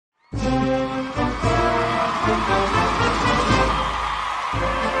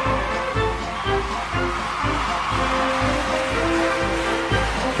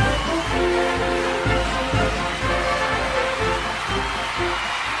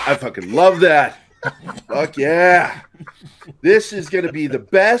I fucking love that. Fuck yeah. This is going to be the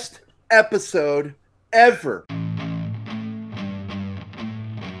best episode ever.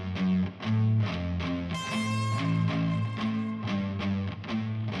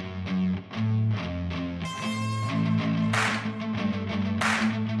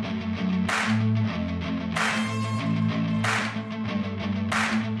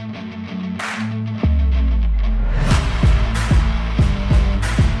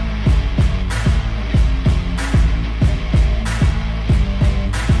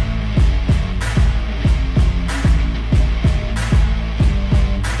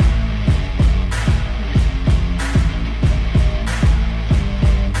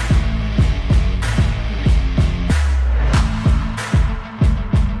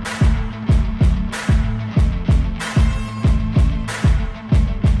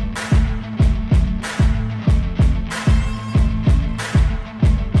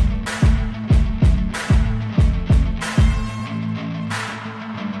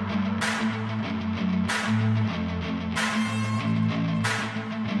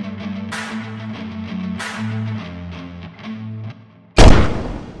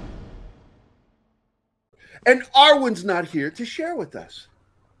 And Arwen's not here to share with us.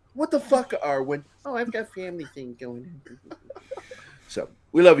 What the fuck, Arwen? Oh, I've got family thing going on. So,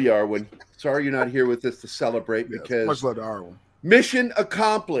 we love you, Arwen. Sorry you're not here with us to celebrate because much love to Arwen. Mission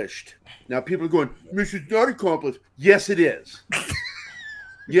accomplished. Now, people are going, mission's not accomplished. Yes, it is.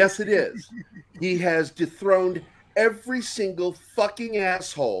 Yes, it is. He has dethroned every single fucking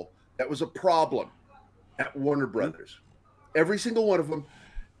asshole that was a problem at Warner Brothers. Every single one of them.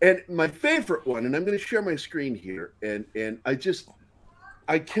 And my favorite one, and I'm going to share my screen here, and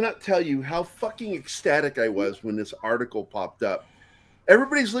I cannot tell you how fucking ecstatic I was when this article popped up.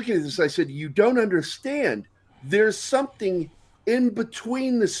 Everybody's looking at this. I said, you don't understand. There's something in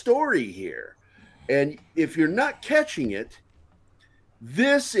between the story here. And if you're not catching it,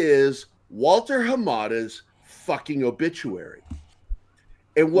 this is Walter Hamada's fucking obituary.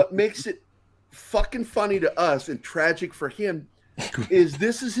 And what makes it fucking funny to us and tragic for him is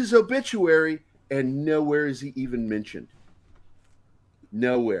this is his obituary, and nowhere is he even mentioned.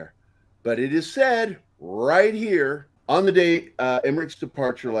 Nowhere. But it is said right here, on the day Emmerich's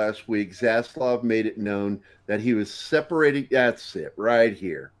departure last week, Zaslav made it known that he was separating. That's it, right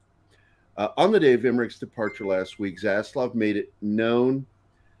here. On the day of Emmerich's departure last week, Zaslav made it known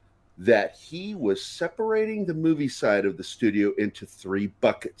that he was separating the movie side of the studio into 3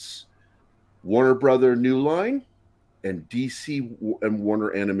 buckets. Warner Brother New Line, and DC and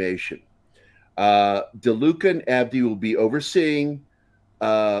Warner Animation. DeLuca and Abdi will be oversee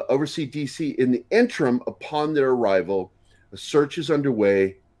DC in the interim. Upon their arrival, a search is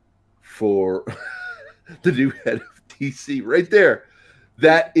underway for the new head of DC. Right there.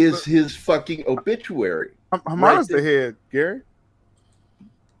 That is his fucking obituary. Hamada's the head, Gary.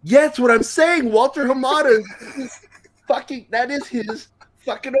 Yeah, that's what I'm saying. Walter Hamada that is his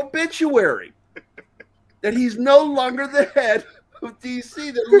fucking obituary. That he's no longer the head of DC.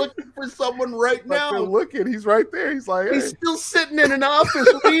 They're looking for someone right now. They're looking. He's right there. He's like, hey. He's still sitting in an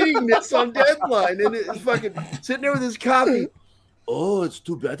office reading this on deadline, and it's fucking sitting there with his copy. Oh, it's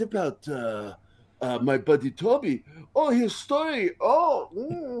too bad about my buddy Toby. Oh, his story.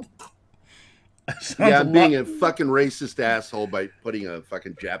 Oh, yeah, I'm being a fucking racist asshole by putting a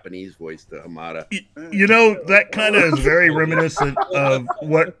fucking Japanese voice to Hamada. You know, that kind of is very reminiscent of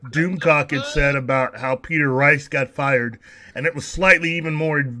what Doomcock had said about how Peter Rice got fired, and it was slightly even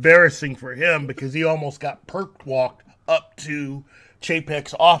more embarrassing for him because he almost got perp walked up to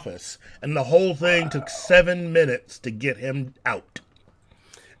Chapek's office, and the whole thing took 7 minutes to get him out.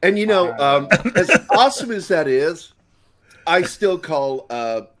 And you know, as awesome as that is, I still call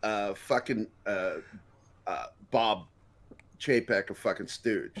fucking Bob Chapek a fucking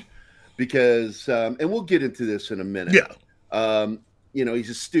stooge because, and we'll get into this in a minute. Yeah. You know, he's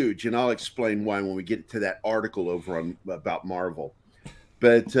a stooge, and I'll explain why when we get to that article over on about Marvel.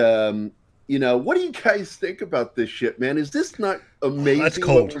 But you know, what do you guys think about this shit, man? Is this not amazing? That's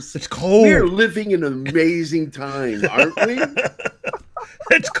cold. It's cold. We're living in an amazing time, aren't we?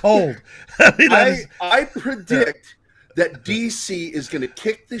 It's cold. I predict that DC is going to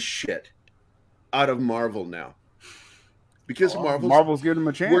kick the shit out of Marvel now because Marvel's giving him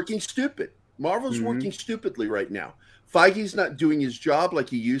a chance. Working stupid. Marvel's working stupidly right now. Feige's not doing his job like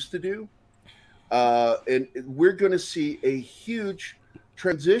he used to do, and we're going to see a huge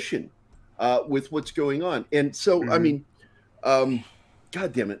transition with what's going on. And so, I mean,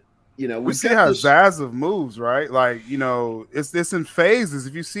 God damn it. You know, we see how Zaslav moves, right? Like, you know, it's in phases.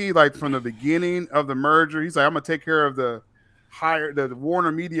 If you see, like, from the beginning of the merger, he's like, I'm gonna take care of the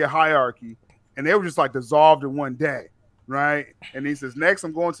Warner Media hierarchy, and they were just like dissolved in one day, right? And he says, next,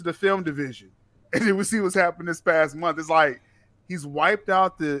 I'm going to the film division, and then we see what's happened this past month. It's like he's wiped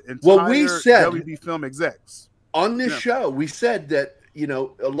out the entire WB film execs on this show. We said that, you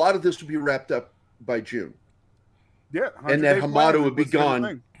know, a lot of this would be wrapped up by June. Yeah, and that Hamada would be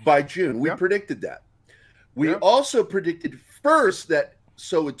gone by June. We predicted that. We also predicted first that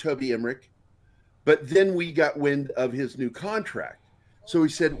so would Toby Emmerich, but then we got wind of his new contract. So we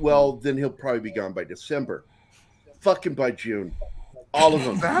said, well, then he'll probably be gone by December. Fucking by June. All of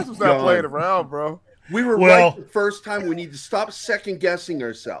them. That's what's not playing around, bro. We were right the first time. We need to stop second guessing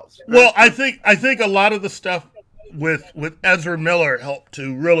ourselves. Well, I think a lot of the stuff with Ezra Miller helped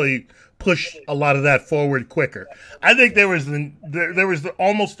to really push a lot of that forward quicker. I think there was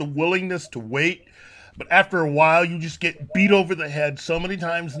almost the willingness to wait, but after a while you just get beat over the head so many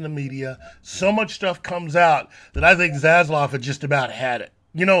times in the media, so much stuff comes out that I think Zaslav had just about had it.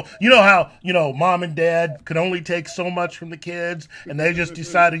 You know how, mom and dad could only take so much from the kids, and they just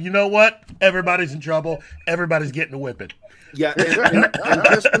decided, you know what? Everybody's in trouble. Everybody's getting a whipping. Yeah, and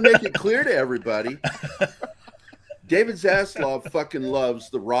just to make it clear to everybody, David Zaslav fucking loves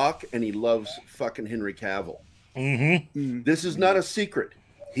The Rock, and he loves fucking Henry Cavill. This is not a secret.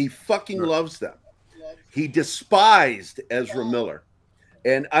 He fucking loves them. He despised Ezra Miller.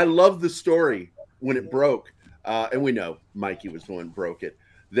 And I love the story when it broke. And we know Mikey was the one who broke it.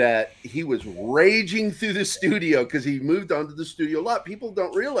 That he was raging through the studio because he moved onto the studio lot. People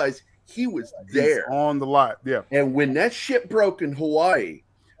don't realize he was there. He's on the lot, yeah. And when that shit broke in Hawaii,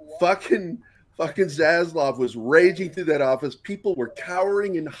 fucking Zaslav was raging through that office. People were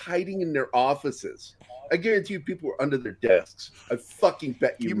cowering and hiding in their offices. I guarantee you people were under their desks. I fucking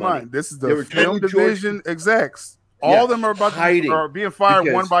bet you money. Keep in mind, this is the film division execs. All of them are about are being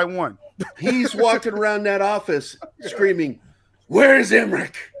fired one by one. He's walking around that office screaming, "Where's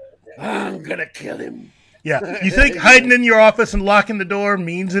Emmerich? I'm going to kill him." Yeah. You think hiding in your office and locking the door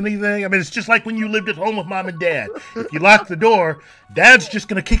means anything? I mean, it's just like when you lived at home with mom and dad. If you lock the door, dad's just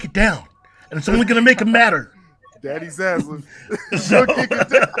going to kick it down. And it's only going to make him madder. Daddy Zaslav. So.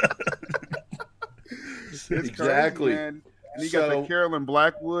 It's exactly. Crazy, man. And you got the Carolyn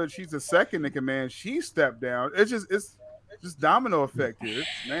Blackwood. She's the second in command. She stepped down. It's just domino effect here.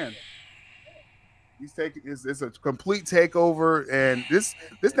 Man, he's taking. It's a complete takeover, and this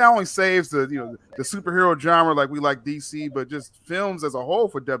not only saves the superhero genre like we like DC, but just films as a whole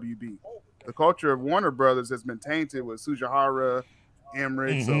for WB. The culture of Warner Brothers has been tainted with Sujihara,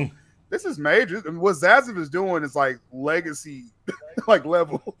 Emmerich. So this is major. I mean, what Zaslav is doing is like legacy, like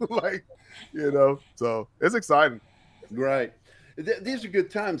level, like So it's exciting. Right. These are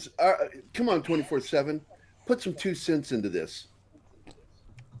good times. Come on, 24/7. Put some 2 cents into this.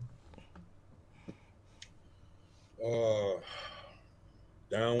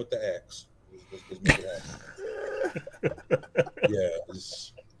 Down with the axe. Let's make it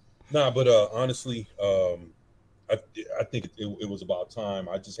happen. But honestly, I think it was about time.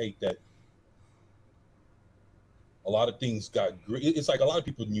 I just hate that a lot of things got. It's like a lot of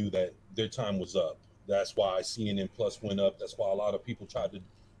people knew that their time was up. That's why CNN Plus went up. That's why a lot of people tried to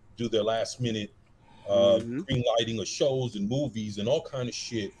do their last minute green lighting of shows and movies and all kind of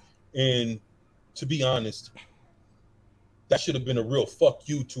shit. And to be honest, that should have been a real fuck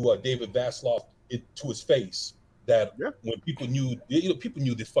you to David Zaslav to his face. That when people knew, people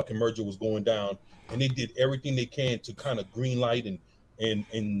knew this fucking merger was going down, and they did everything they can to kind of green light and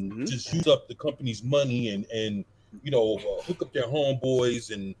just use up the company's money and hook up their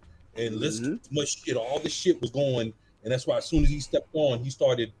homeboys and list too much shit. All this shit was going, and that's why as soon as he stepped on, he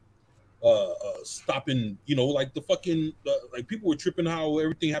started stopping. Like the fucking like people were tripping how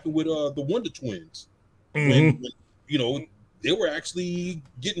everything happened with the Wonder Twins. When they were actually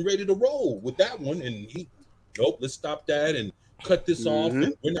getting ready to roll with that one, and he, nope, let's stop that and cut this off.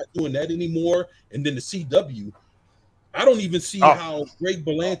 And we're not doing that anymore. And then the CW, I don't even see how Greg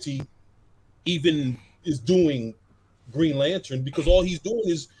Berlanti even is doing Green Lantern, because all he's doing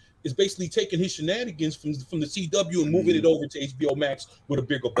is basically taking his shenanigans from the CW and moving it over to HBO Max with a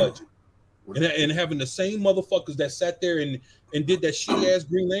bigger budget, and having the same motherfuckers that sat there and did that shitty ass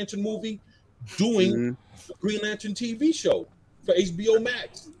Green Lantern movie doing the Green Lantern TV show for HBO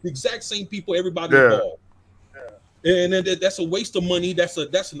Max. The exact same people, everybody involved. And that's a waste of money. That's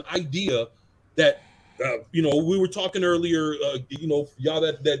an idea that we were talking earlier. Y'all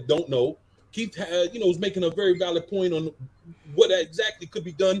that don't know, Keith was making a very valid point on what exactly could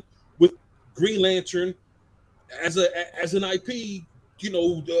be done with Green Lantern as an IP, you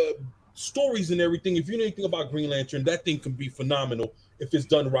know, stories and everything. If you know anything about Green Lantern, that thing can be phenomenal if it's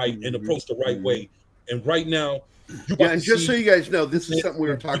done right and approached the right way. And right now, and just so you guys know, this is something we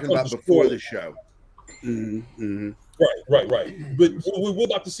were talking about before the show. Right. But what we're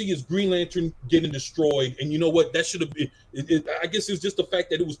about to see is Green Lantern getting destroyed, and you know what? That should have been. I guess it's just the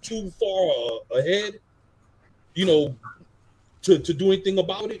fact that it was too far ahead, you know, to do anything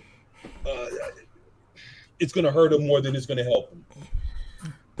about it. It's going to hurt him more than it's going to help him.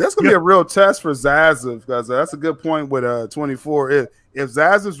 That's going to be a real test for Zaslav, because that's a good point with 24. If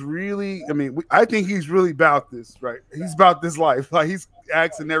Zaslav's really, I mean, I think he's really about this, right? He's about this life. Like, he's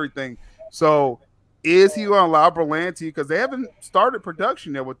asking everything. So is he going to allow Berlanti, because they haven't started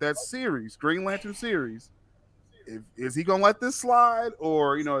production yet with that series, Green Lantern series. Is he going to let this slide,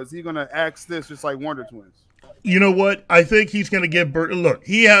 or, you know, is he going to axe this just like Wonder Twins? You know what? I think he's going to give look,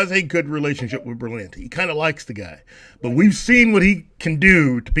 he has a good relationship with Berlanti. He kind of likes the guy. But we've seen what he can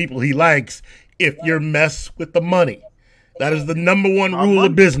do to people he likes if you mess with the money. That is the number one rule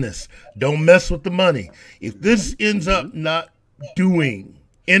of business. Don't mess with the money. If this ends up not doing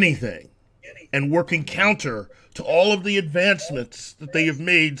anything and working counter to all of the advancements that they have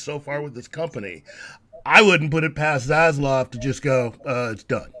made so far with this company, I wouldn't put it past Zaslav to just go, it's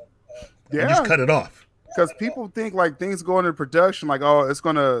done. Yeah. And just cut it off. Because people think like things going into production, like, oh, it's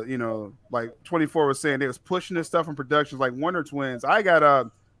going to, you know, like 24 was saying, they was pushing this stuff in productions like Wonder Twins. I got a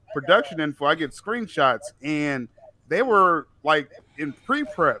production info. I get screenshots, and they were like in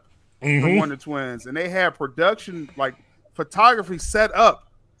pre-prep for Wonder Twins, and they had production, like photography set up,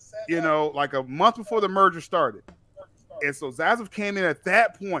 you know, like a month before the merger started. And so Zaslav came in at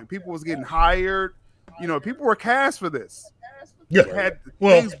that point. People was getting hired. You know, people were cast for this. Yeah, had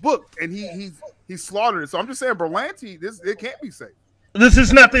things booked, and he slaughtered it. So I'm just saying, Berlanti, it can't be safe. This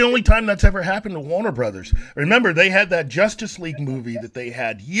is not the only time that's ever happened to Warner Brothers. Remember, they had that Justice League movie that they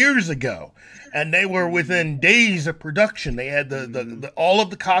had years ago, and they were within days of production. They had the all of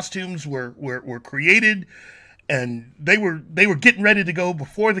the costumes were created, and they were getting ready to go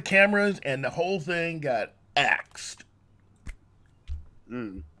before the cameras, and the whole thing got axed.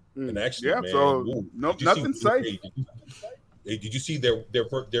 And actually, yeah, man, so nothing safe. Hey, did you see their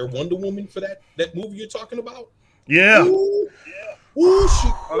Wonder Woman for that movie you're talking about? Yeah. Ooh, she.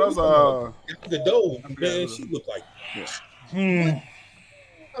 Oh, that was Gadot, man. She looked like.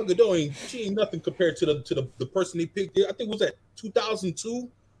 Gadot she ain't nothing compared to the person they picked. I think it was that 2002. Or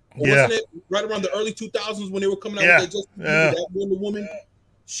wasn't it right around the early 2000s when they were coming out with that Wonder Woman?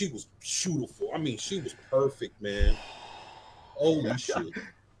 She was beautiful. I mean, she was perfect, man. Holy shit.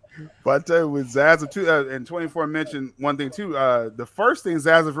 But I tell you, with Zaslav too, and 24 mentioned one thing too. The first thing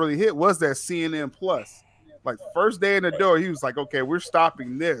Zaslav really hit was that CNN Plus. Like, first day in the door, he was like, "Okay, we're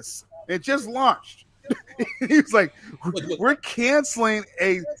stopping this." It just launched. He was like, "We're canceling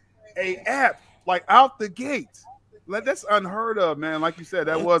a app like out the gate." Like, that's unheard of, man. Like you said,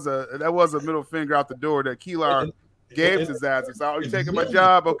 that was a middle finger out the door that Keelar gave to Zaslav. So, you taking my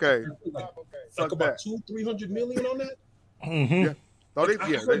job? Okay. Like about 200-300 million on that. Yeah. I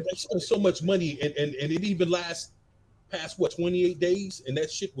heard they spent so much money, and it even lasts past 28 days, and that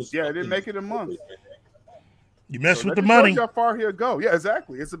shit was it didn't make it a month. You mess with the money. How far he'll go? Yeah,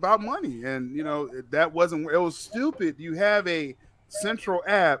 exactly. It's about money, and you know that wasn't. It was stupid. You have a central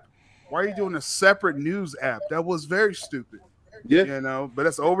app. Why are you doing a separate news app? That was very stupid. Yeah, you know. But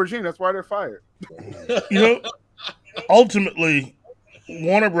that's aubergine. That's why they're fired. You know, ultimately,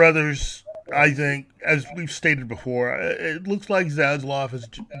 Warner Brothers, I think, as we've stated before, it looks like Zaslav is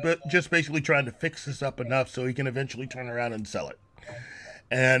just basically trying to fix this up enough so he can eventually turn around and sell it.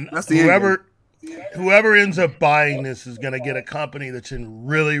 And whoever ends up buying this is going to get a company that's in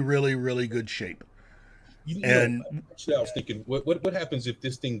really, really, really good shape. Actually, I was thinking, what happens if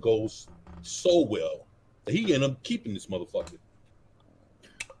this thing goes so well that he end up keeping this motherfucker?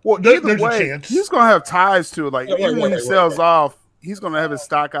 Well, either way, he's going to have ties to it. Like, even when he sells off, he's going to have his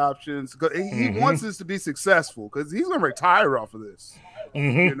stock options. He wants this to be successful because he's going to retire off of this.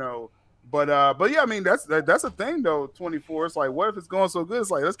 You know, but yeah, I mean that's a thing though. 24. It's like, what if it's going so good?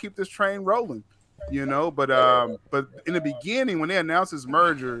 It's like, let's keep this train rolling. You know, but in the beginning when they announced his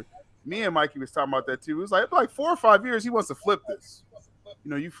merger, me and Mikey was talking about that too. It was like 4 or 5 years he wants to flip this.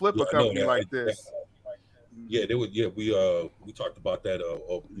 You know, you flip a company like this. Yeah, they would. Yeah, we talked about that.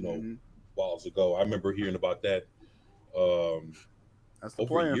 Whiles ago. I remember hearing about that. That's the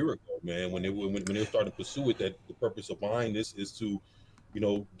over plan. A year ago, man, when they were starting to pursue it, that the purpose of buying this is to, you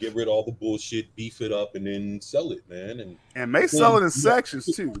know, get rid of all the bullshit, beef it up, and then sell it, man. And may sell it in sections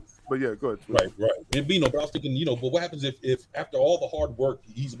too. But yeah, go ahead. Right. And but I was thinking, but what happens if after all the hard work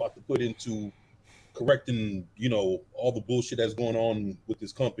he's about to put into correcting, all the bullshit that's going on with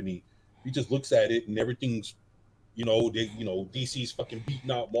this company, he just looks at it and everything's, DC's fucking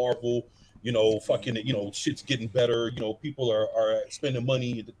beating out Marvel, shit's getting better. People are spending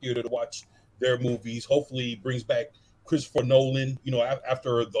money at the theater to watch their movies. Hopefully brings back Christopher Nolan,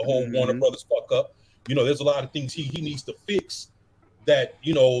 after the whole Warner Brothers fuck up. There's a lot of things he needs to fix that,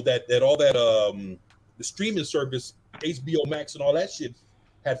 that all that the streaming service, HBO Max and all that shit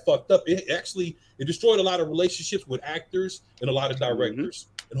had fucked up. It destroyed a lot of relationships with actors and a lot of directors.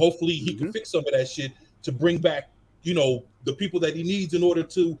 And hopefully he can fix some of that shit to bring back, the people that he needs in order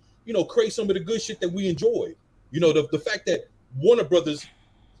to, create some of the good shit that we enjoy. The fact that Warner Brothers,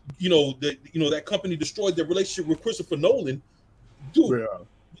 that company destroyed their relationship with Christopher Nolan, dude. Yeah.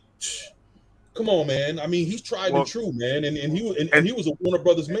 Come on, man. I mean, he's tried and true, man, and he was a Warner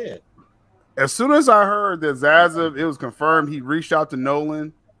Brothers man. As soon as I heard that Zaslav, it was confirmed he reached out to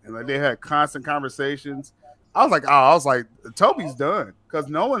Nolan and they had constant conversations, I was like, Toby's done, because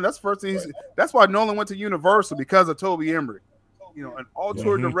Nolan. That's the first thing. That's why Nolan went to Universal, because of Toby Emmerich. An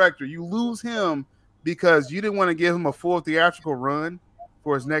auteur director. You lose him because you didn't want to give him a full theatrical run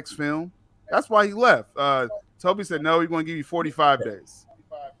for his next film. That's why he left. Toby said, no, we're going to give you 45 days.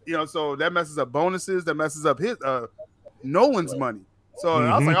 So that messes up bonuses. That messes up his Nolan's money. So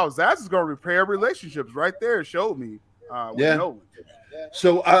I was like, Zach is going to repair relationships right there. It showed me. With Nolan.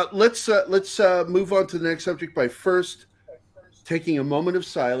 So let's move on to the next subject by first taking a moment of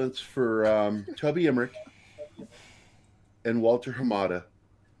silence for Toby Emmerich and Walter Hamada.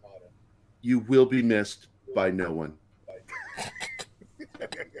 You will be missed by no one.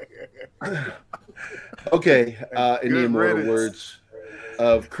 Okay, in the immortal words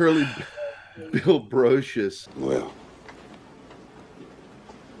of Curly Bill Brocious. Well,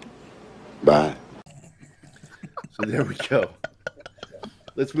 bye. So there we go.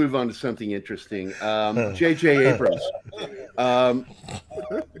 Let's move on to something interesting. J.J. Abrams.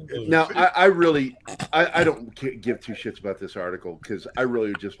 Now, I don't give two shits about this article, because I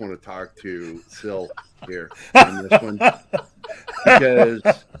really just want to talk to Sil here on this one. Because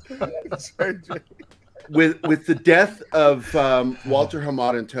with the death of Walter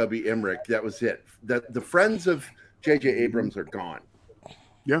Hamada and Toby Emmerich, that was it. The friends of J.J. Abrams are gone.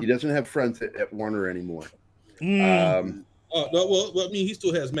 Yeah. He doesn't have friends at Warner anymore. Well, I mean, he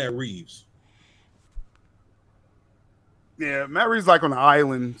still has Matt Reeves. Yeah, Matt Reeves like on an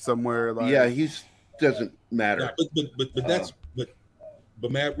island somewhere. Yeah, doesn't matter. Yeah,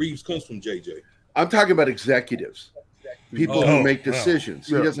 but Matt Reeves comes from JJ. I'm talking about executives, people who make decisions.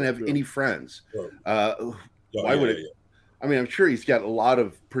 He doesn't have any friends. Why would it? I mean, I'm sure he's got a lot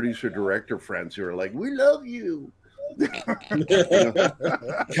of producer-director friends who are like, "We love you,"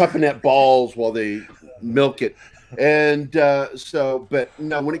 cupping at balls while they milk it. And but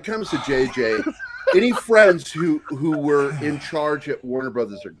no, when it comes to JJ, any friends who were in charge at Warner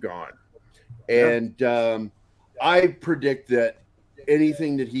Brothers are gone. And I predict that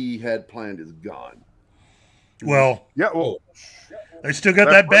anything that he had planned is gone. Well, they still got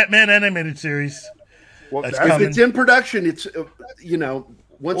that Batman animated series. Well, if it's in production, it's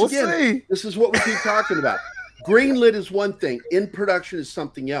once again, this is what we keep talking about. Greenlit is one thing, in production is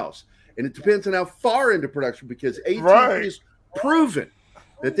something else. And it depends on how far into production, because AT&T has proven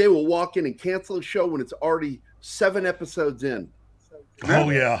that they will walk in and cancel a show when it's already 7 episodes in. Oh,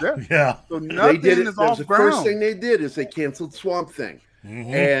 yeah. So they did it. The first thing they did is they canceled Swamp Thing.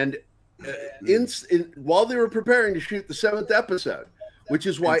 And while they were preparing to shoot the 7th episode, which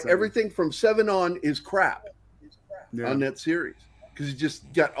is why everything from 7 on is crap on that series, because it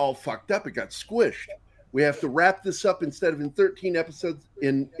just got all fucked up. It got squished. We have to wrap this up instead of in 13 episodes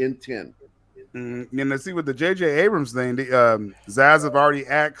in 10. And let's see with the J.J. Abrams thing. Zaz have already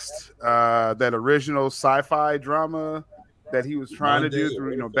axed that original sci-fi drama that he was trying to do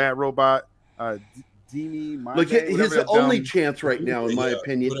through, Bad Robot. Look, his only chance right now, in my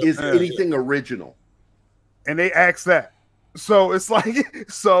opinion, is anything original. And they axed that. So it's like,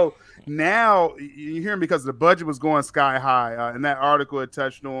 now you hear him because the budget was going sky high, and that article had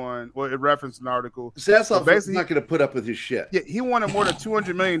touched on, it referenced an article. Zaslav is not going to put up with his shit. Yeah, he wanted more than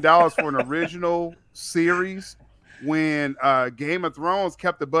 $200 million for an original series, when Game of Thrones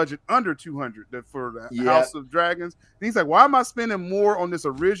kept the budget under 200 for the House of Dragons. And he's like, why am I spending more on this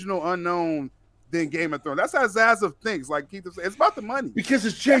original unknown than Game of Thrones? That's how Zaslav thinks. Like Keith was saying, it's about the money. Because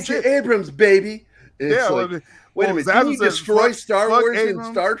it's J.J. Abrams, baby. Wait a minute, did he destroy Star Wars and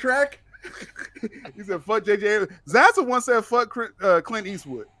Star Trek? He said, fuck J.J. Abrams. Zaslav once said, fuck Clint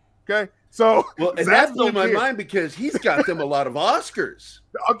Eastwood. Okay, so well, and that blew my mind because he's got them a lot of Oscars.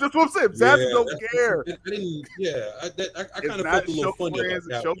 That's what I'm saying. Zaslav don't care. I kind of felt a little funny about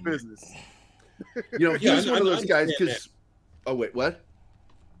that. Show business. You know, he's one of those guys because. Oh wait, what?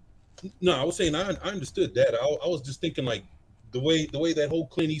 No, I was saying I understood that. I was just thinking like the way that whole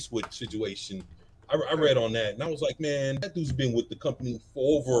Clint Eastwood situation. I read on that and I was like, man, that dude's been with the company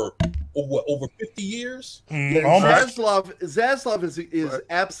for over 50 years. Yeah, Zaslav is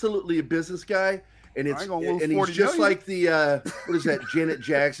absolutely a business guy, and he's just like the what is that Janet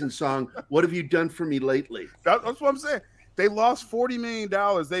Jackson song? What have you done for me lately? That's what I'm saying. They lost $40 million.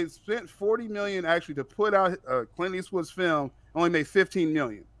 They spent $40 million actually to put out Clint Eastwood's film. Only made $15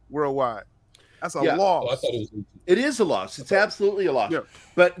 million worldwide. That's a loss. It is a loss. It's absolutely a loss. Yeah.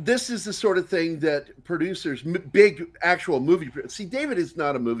 But this is the sort of thing that producers, big actual movie. See, David is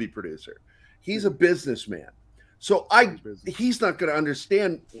not a movie producer. He's a businessman. So he's not going to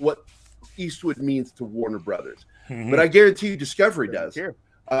understand what Eastwood means to Warner Brothers. Mm-hmm. But I guarantee you Discovery does.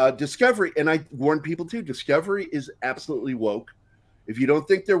 Discovery, and I warn people too, Discovery is absolutely woke. If you don't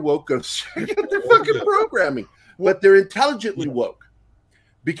think they're woke, go check out their fucking programming. But they're intelligently woke.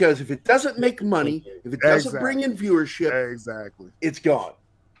 Because if it doesn't make money, if it doesn't bring in viewership, it's gone.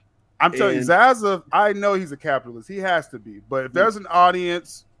 I'm telling you, Zaslav, I know he's a capitalist. He has to be. But if there's an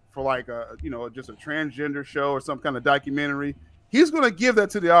audience for like just a transgender show or some kind of documentary, he's going to give that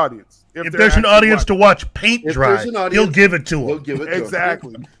to the audience. If there's an audience to watch paint dry, he'll give it to him. He'll give it to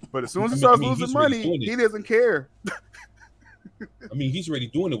exactly. But as soon as he starts losing money, he doesn't care. I mean, he's already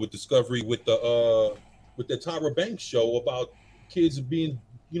doing it with Discovery with the Tyra Banks show about kids being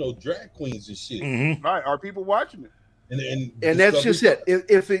drag queens and shit. Mm-hmm. Right? Are people watching it? And that's just it.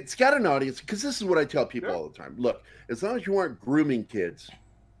 If it's got an audience, because this is what I tell people all the time. Look, as long as you aren't grooming kids,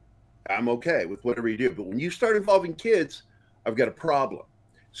 I'm okay with whatever you do. But when you start involving kids, I've got a problem.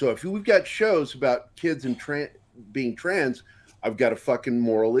 So if we've got shows about kids and being trans, I've got a fucking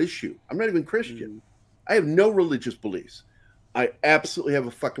moral issue. I'm not even Christian. Mm-hmm. I have no religious beliefs. I absolutely have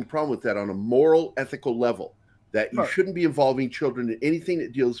a fucking problem with that on a moral, ethical level. That you shouldn't be involving children in anything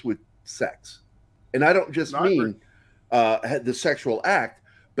that deals with sex. And I don't just mean the sexual act,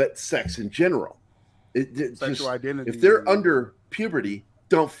 but sex in general. Sexual identity. If they're under puberty,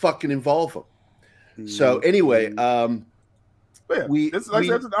 don't fucking involve them. Mm-hmm. So anyway, that's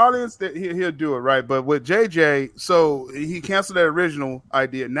an audience that he'll do it, right? But with JJ, so he canceled that original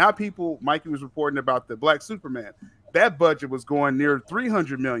idea. Now Mikey was reporting about the Black Superman. That budget was going near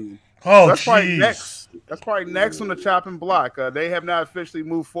 $300 million. Oh, that's probably next. That's probably next on the chopping block. They have not officially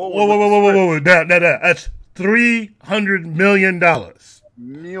moved forward. Whoa! That's $300 million.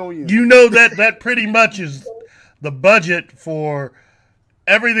 Million. You know that pretty much is the budget for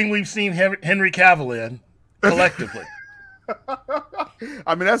everything we've seen Henry Cavill in collectively.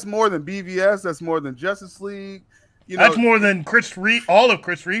 I mean, that's more than BVS. That's more than Justice League. That's more than all of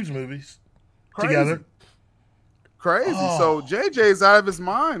Chris Reeve's movies together. Crazy. So JJ's out of his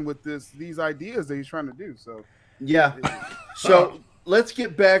mind with these ideas that he's trying to do. So so let's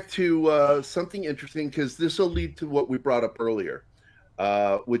get back to something interesting, because this will lead to what we brought up earlier,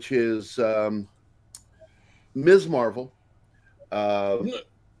 which is Ms. Marvel.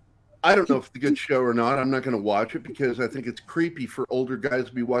 I don't know if it's a good show or not. I'm not going to watch it because I think it's creepy for older guys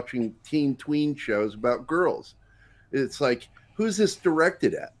to be watching tween shows about girls. It's like, who's this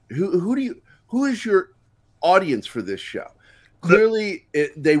directed at? Who is your audience for this show? Clearly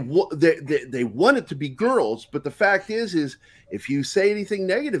they want it to be girls, but the fact is if you say anything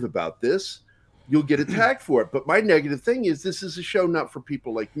negative about this, you'll get attacked for it. But my negative thing is, this is a show not for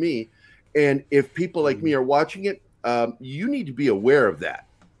people like me, and if people like me are watching it, you need to be aware of that,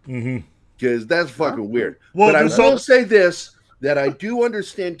 because that's fucking weird. Well, but I will say this, that I do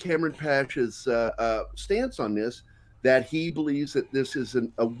understand Cameron Pash's stance on this, that he believes that this is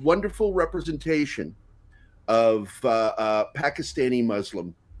a wonderful representation of Pakistani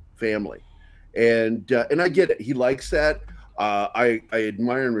Muslim family, and I get it. He likes that. I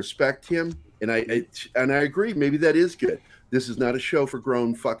admire and respect him, and I agree. Maybe that is good. This is not a show for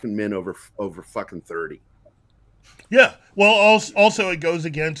grown fucking men over fucking 30. Yeah. Well, also it goes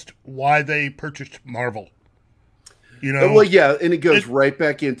against why they purchased Marvel. Well, yeah, and it goes right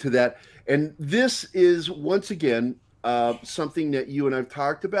back into that. And this is once again something that you and I've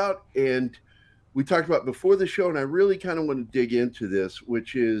talked about, and we talked about before the show, and I really kind of want to dig into this,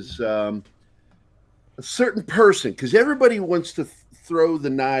 which is a certain person, because everybody wants to throw the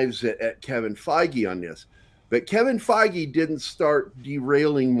knives at Kevin Feige on this, but Kevin Feige didn't start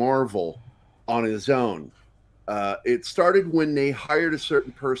derailing Marvel on his own. It started when they hired a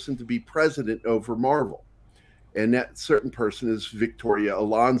certain person to be president over Marvel, and that certain person is Victoria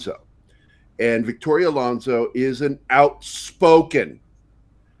Alonso. And Victoria Alonso is an outspoken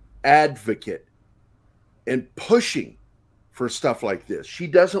advocate and pushing for stuff like this. She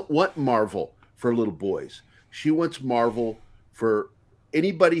doesn't want Marvel for little boys. She wants Marvel for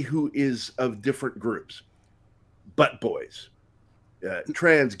anybody who is of different groups, but boys,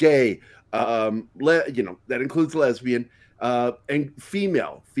 trans, gay, that includes lesbian, and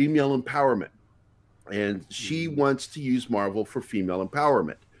female empowerment. And she wants to use Marvel for female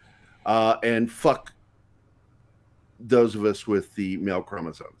empowerment. And fuck those of us with the male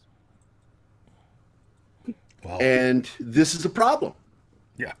chromosomes. Wow. And this is a problem.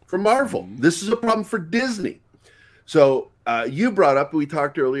 Yeah. For Marvel. This is a problem for Disney. So you brought up, we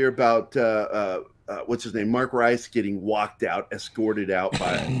talked earlier about what's his name, Mark Rice getting walked out, escorted out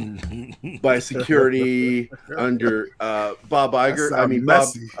by security under Bob Iger.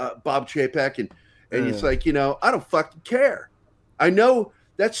 Bob Chapek, and it's like, I don't fucking care. I know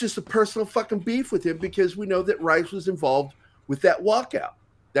that's just a personal fucking beef with him because we know that Rice was involved with that walkout,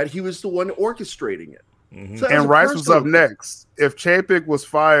 that he was the one orchestrating it. Mm-hmm. So and Rice was up next. If Chapek was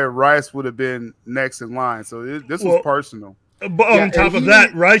fired, Rice would have been next in line. So this was personal. But on top of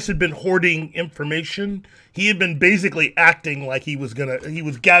that, Rice had been hoarding information. He had been basically acting like he was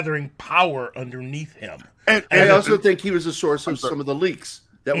gathering power underneath him. And I also think he was a source of some of the leaks.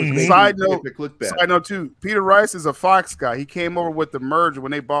 That was side note too. Peter Rice is a Fox guy. He came over with the merger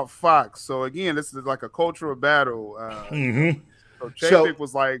when they bought Fox. So again, this is like a cultural battle. So Chapek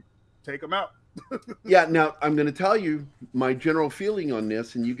was like, take him out. Yeah. Now I'm going to tell you my general feeling on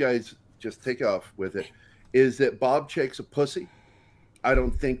this, and you guys just take off with it. Is that Bob Chapek's a pussy? I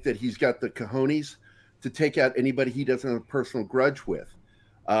don't think that he's got the cojones to take out anybody he doesn't have a personal grudge with.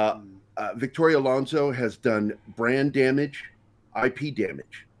 Victoria Alonso has done brand damage, IP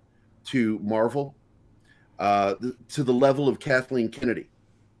damage to Marvel, to the level of Kathleen Kennedy.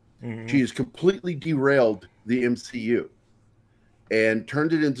 Mm-hmm. She has completely derailed the MCU and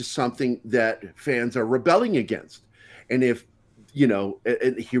turned it into something that fans are rebelling against. And if,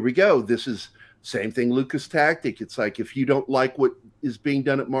 and here we go, this is same thing, Lucas tactic. It's like, if you don't like what is being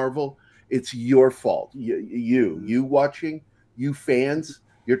done at Marvel, it's your fault. You watching, you fans,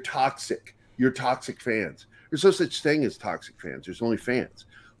 you're toxic. You're toxic fans. There's no such thing as toxic fans. There's only fans.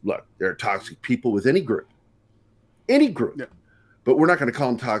 Look, there are toxic people with any group, yeah. But we're not going to call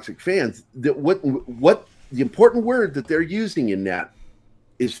them toxic fans. That what the important word that they're using in that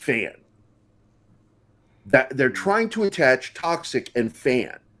is fan. That they're trying to attach toxic and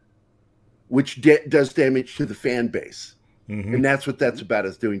fan, which does damage to the fan base. Mm-hmm. And that's what that's about,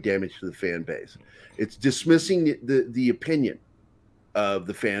 is doing damage to the fan base. It's dismissing the opinion of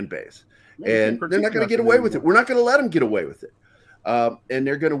the fan base. And they're not going to get away with it. We're not going to let them get away with it. And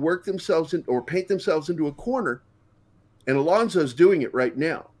they're going to work themselves in, or paint themselves into a corner. And Alonso's doing it right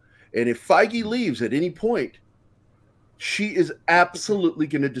now. And if Feige leaves at any point, she is absolutely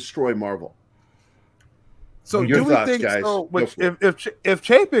going to destroy Marvel. So do we think so? If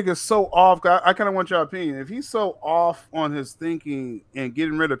Chapek is so off, I kind of want your opinion. If he's so off on his thinking and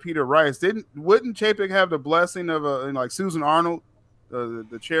getting rid of Peter Rice, wouldn't Chapek have the blessing of like Susan Arnold,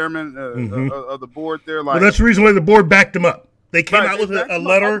 the chairman of the board there? Like, well, that's the reason why the board backed him up. They came out with a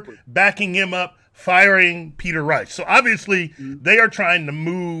letter backing him up, firing Peter Rice. So obviously they are trying to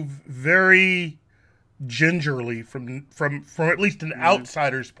move very gingerly from at least an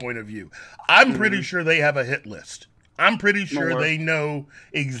outsider's point of view. I'm pretty sure they have a hit list. I'm pretty sure they know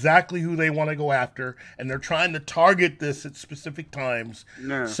exactly who they want to go after, and they're trying to target this at specific times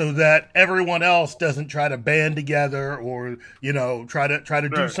so that everyone else doesn't try to band together or try to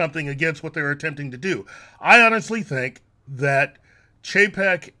do something against what they're attempting to do. I honestly think that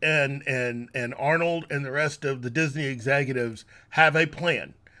Chapek and Arnold and the rest of the Disney executives have a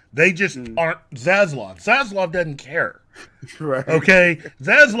plan. They just aren't Zaslav. Zaslav doesn't care. Right. Okay?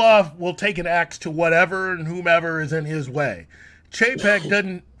 Zaslav will take an axe to whatever and whomever is in his way. Chapek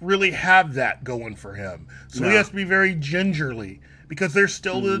doesn't really have that going for him. So he has to be very gingerly, because there's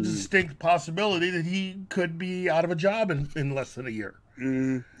still the distinct possibility that he could be out of a job in less than a year.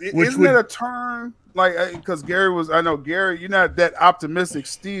 Isn't it a turn? Like, because I know Gary, you're not that optimistic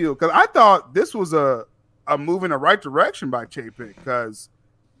still. Because I thought this was a move in the right direction by Chapek, because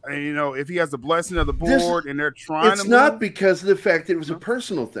if he has the blessing of the board and they're trying it's not because of the fact that it was a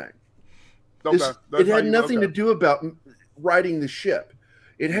personal thing. It had nothing to do about riding the ship.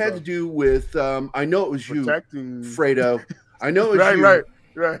 It had to do with, I know it was protecting you, Fredo. I know it was you.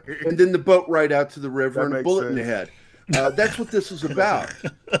 Right. And then the boat ride out to the river and a bullet in the head. That's what this is about.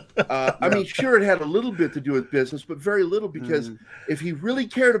 I mean, sure, it had a little bit to do with business, but very little, because if he really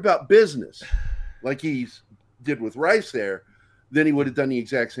cared about business, like he's did with Rice there, then he would have done the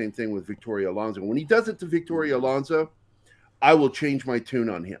exact same thing with Victoria Alonso. When he does it to Victoria Alonso, I will change my tune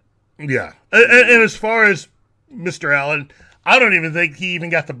on him. Yeah. And as far as Mr. Allen, I don't even think he even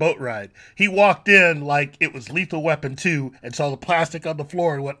got the boat ride. He walked in like it was Lethal Weapon 2 and saw the plastic on the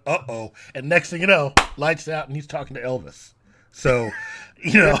floor and went, uh-oh. And next thing you know, lights out and he's talking to Elvis. So,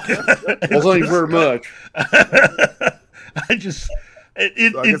 you know. Well, thank you very much.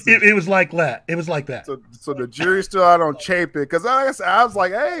 It was like that. It was like that. So the jury's still out on Chapek because I was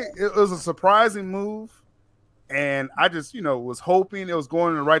like, hey, it was a surprising move. And I just, was hoping it was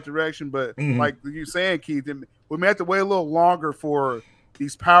going in the right direction. But like you saying, Keith, we may have to wait a little longer for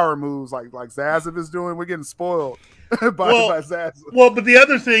these power moves like Zaslav is doing. We're getting spoiled by Zaslav. Well, but the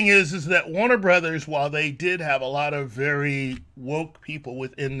other thing is that Warner Brothers, while they did have a lot of very woke people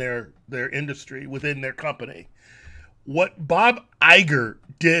within their industry, within their company, what Bob Iger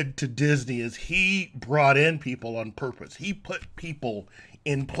did to Disney is he brought in people on purpose. He put people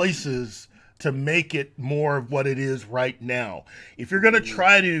in places to make it more of what it is right now. If you're going to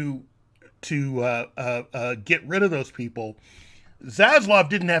try to get rid of those people, Zaslav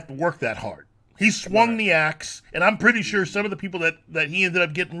didn't have to work that hard. He swung the axe, and I'm pretty sure some of the people that he ended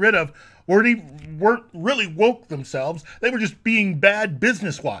up getting rid of weren't really woke themselves. They were just being bad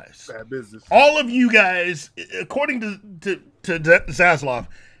business-wise. Bad business. All of you guys, according to Zaslav,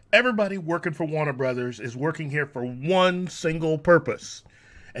 everybody working for Warner Brothers is working here for one single purpose.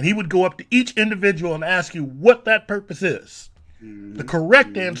 And he would go up to each individual and ask you what that purpose is. The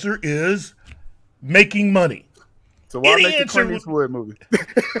correct answer is making money. So why make the Clint Eastwood movie?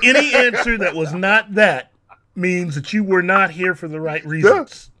 Any answer that was not that means that you were not here for the right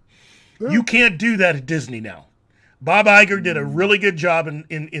reasons. Yeah. You can't do that at Disney now. Bob Iger did a really good job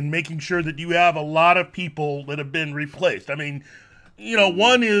in making sure that you have a lot of people that have been replaced. I mean,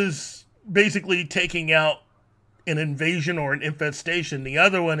 one is basically taking out an invasion or an infestation. The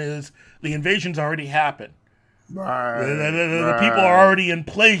other one is the invasion's already happened. Right, the people are already in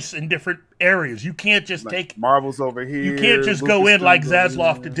place in different areas. You can't just take Marvel's over here. You can't just go in like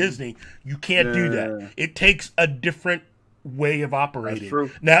Zaslav to Disney. You can't do that. It takes a different way of operating. That's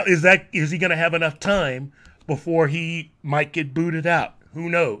true. Now, is he going to have enough time before he might get booted out? Who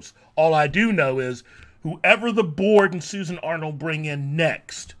knows? All I do know is whoever the board and Susan Arnold bring in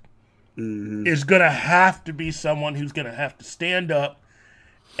next is going to have to be someone who's going to have to stand up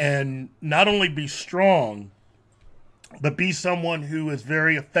and not only be strong, but be someone who is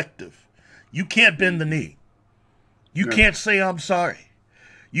very effective. You can't bend the knee. You can't say, I'm sorry.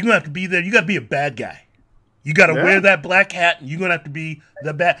 You're going to have to be there. You got to be a bad guy. You got to wear that black hat, and you're going to have to be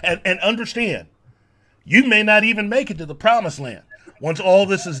the bad. And understand, you may not even make it to the promised land once all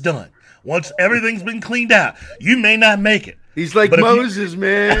this is done. Once everything's been cleaned out, you may not make it. He's like Moses,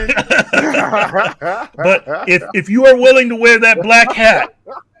 man. But if you are willing to wear that black hat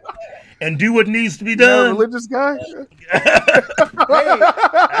and do what needs to be done. You're a religious guy? Hey,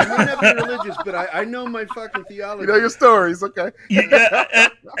 I may not be religious, but I know my fucking theology. You know your stories, okay.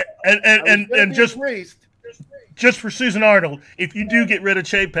 And just for Susan Arnold, if you do get rid of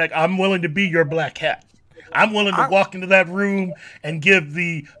Chapek, I'm willing to be your black hat. I'm willing to walk into that room and give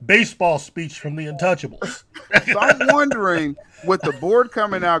the baseball speech from the Untouchables. So I'm wondering, with the board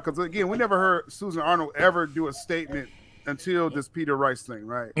coming out, because again, we never heard Susan Arnold ever do a statement until this Peter Rice thing,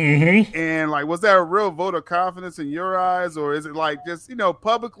 right? Mm-hmm. And like, was that a real vote of confidence in your eyes, or is it like just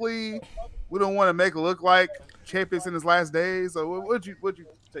publicly, we don't want to make it look like Chapek's in his last days? Or what'd you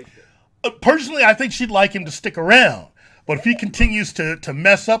take there? Personally, I think she'd like him to stick around, but if he continues to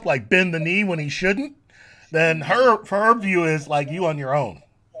mess up, like bend the knee when he shouldn't, then her view is like, you on your own.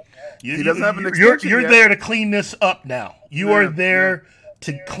 He doesn't have an extension You're yet. there to clean this up now. You are there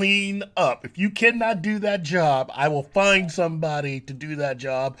to clean up. If you cannot do that job, I will find somebody to do that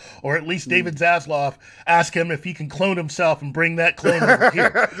job, or at least David Zaslav, ask him if he can clone himself and bring that clone over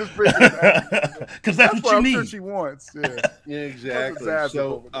here. Because that's what you need. Sure she wants. Yeah, exactly.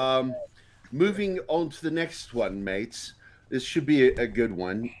 So, moving on to the next one, mates. This should be a good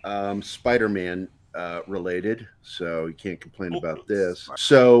one. Spider-Man related, so you can't complain about this.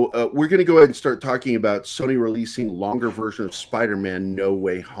 So we're going to go ahead and start talking about Sony releasing longer version of Spider-Man No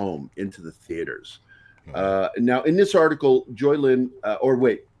Way Home into the theaters. Now, in this article,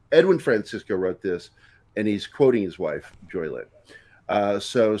 Edwin Francisco wrote this, and he's quoting his wife, Joy Lynn.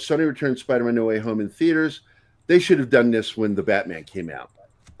 So Sony returned Spider-Man No Way Home in theaters. They should have done this when the Batman came out.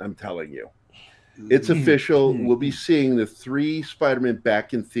 I'm telling you. It's official. We'll be seeing the 3 Spider-Man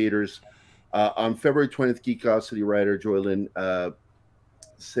back in theaters. On February 20th, Geekosity writer Joylyn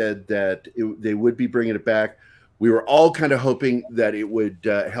said that they would be bringing it back. We were all kind of hoping that it would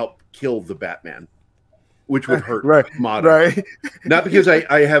help kill the Batman, which would hurt right, Hamada. right. Not because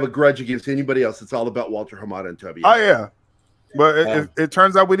I have a grudge against anybody else. It's all about Walter Hamada and Toby. Oh yeah, but it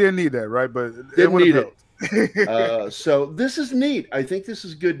turns out we didn't need that, right? But didn't need it. So this is neat. I think this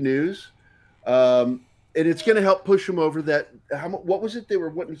is good news, and it's going to help push them over that. What was it they were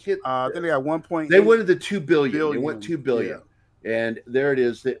wanting to hit? I think they got 1.8. They wanted the 2 billion. They went 2 billion, and there it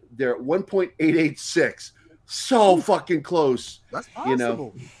is. They're at 1.886. So fucking close. That's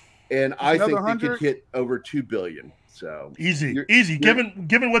possible. And I think they could hit over 2 billion. So easy.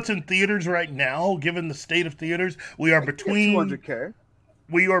 Given what's in theaters right now, given the state of theaters, we are between 200K.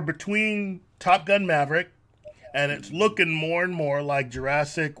 We are between Top Gun Maverick, and it's looking more and more like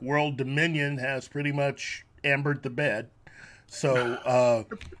Jurassic World Dominion has pretty much ambered the bed. So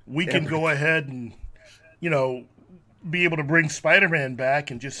we can go ahead and, be able to bring Spider-Man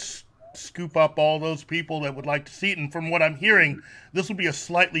back and just scoop up all those people that would like to see it. And from what I'm hearing, this will be a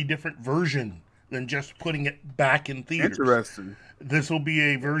slightly different version than just putting it back in theaters. Interesting. This will be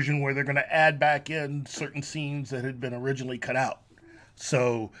a version where they're going to add back in certain scenes that had been originally cut out.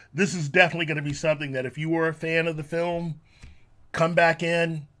 So this is definitely going to be something that if you were a fan of the film, come back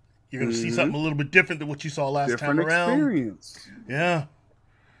in. You're going to see something a little bit different than what you saw last time around. Experience. Yeah.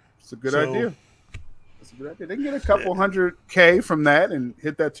 It's a good idea. It's a good idea. They can get a couple 100K from that and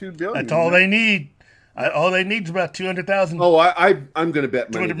hit that 2 billion. That's all they need. All they need is about 200,000. Oh, I'm going to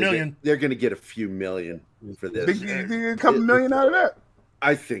bet money 200 million. They're going to get a few million for this. You think a couple million out of that?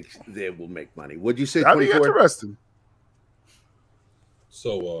 I think they will make money. Would you say That'd 24? be interesting.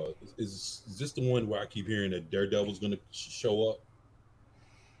 So, is this the one where I keep hearing that Daredevil's going to show up?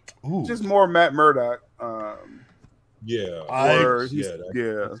 Ooh. Just more Matt Murdock.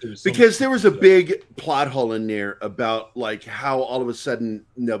 Because there was a big plot hole in there about like how all of a sudden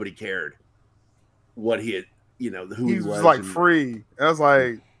nobody cared what he had, who he was like free. I was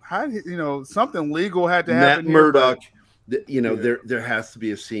like, how something legal had to happen. Matt Murdock, there has to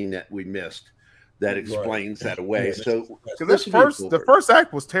be a scene that we missed that explains that away. Yeah, so the first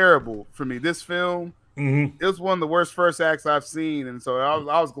act was terrible for me. This film, it was one of the worst first acts I've seen, and so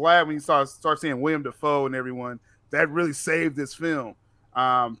I was glad when you start seeing William Dafoe and everyone. That really saved this film.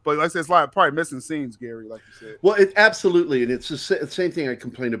 But like I said, it's probably missing scenes, Gary, like you said. Well, it absolutely, and it's the same thing I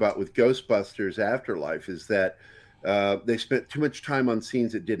complained about with Ghostbusters Afterlife is that they spent too much time on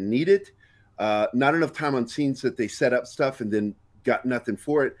scenes that didn't need it, not enough time on scenes that they set up stuff and then got nothing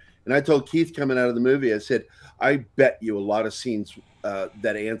for it. And I told Keith coming out of the movie, I said, I bet you a lot of scenes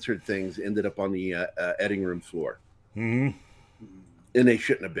that answered things ended up on the editing room floor. Mm-hmm. And they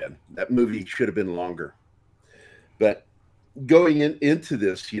shouldn't have been. That movie should have been longer. But going into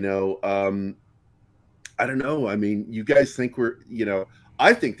this, I don't know. I mean, you guys think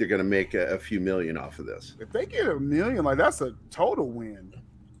I think they're going to make a few million off of this. If they get $1 million, that's a total win.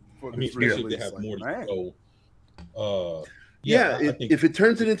 For this especially to have more to go. If it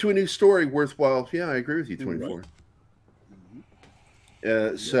turns it into a new story worthwhile, I agree with you, 24. Right.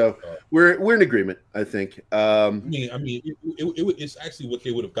 So we're in agreement, I think. It's actually what they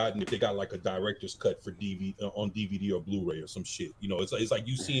would have gotten if they got like a director's cut for DVD on DVD or Blu-ray or some shit. It's like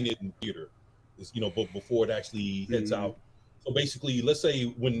you seen it in theater. But before it actually heads out. So basically, let's say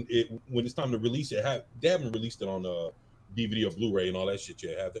when it's time to release it, they haven't released it on DVD or Blu-ray and all that shit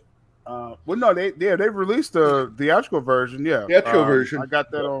yet, have they? Well, no, they've released the theatrical version. Yeah, theatrical version. I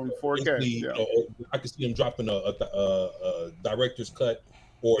got that on 4K. I could see them dropping a director's cut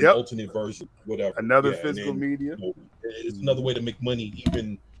or an alternate version, whatever. Another physical media. It's another way to make money.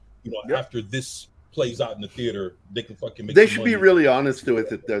 Even after this plays out in the theater, they can fucking make. They should be really honest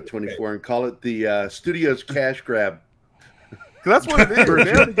with it, though, 24, and call it the studio's cash grab. That's what it is.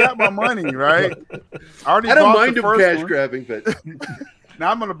 They already got my money, right? I don't mind them cash grabbing, but. Now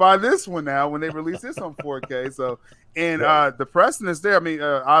I'm going to buy this one now when they release this on 4K. So, and the precedence there. I mean,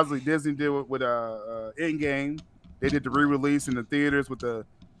 obviously Disney did with Endgame. They did the re-release in the theaters with the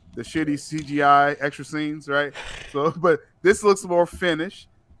shitty CGI extra scenes, right? So, but this looks more finished.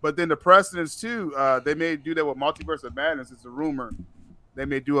 But then the precedence too. They may do that with Multiverse of Madness. It's a rumor. They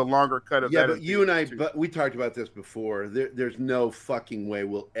may do a longer cut of that. Yeah, but you and I, we talked about this before. There's no fucking way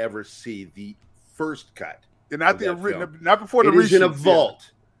we'll ever see the first cut. Not before the reshoot. It is in a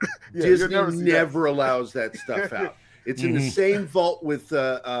vault. Disney never allows that stuff out. It's in the same vault with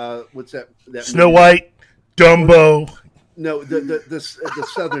what's that Snow White, Dumbo. No, the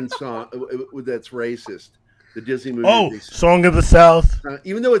Southern song that's racist. The Disney movie. Oh, Song of the South.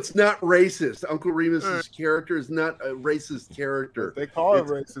 Even though it's not racist, Uncle Remus's character is not a racist character. They call it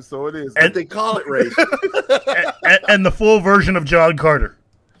racist, so it is. And they call it racist. and the full version of John Carter.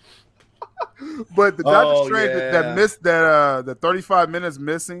 But the Doctor Strange that missed the 35 minutes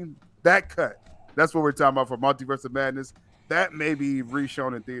missing, that cut that's what we're talking about for Multiverse of Madness. That may be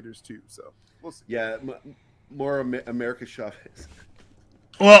re-shown in theaters too. So we'll see. Yeah, more America Chavez.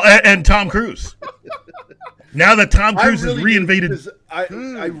 Well, and Tom Cruise. Now that Tom Cruise has reinvaded,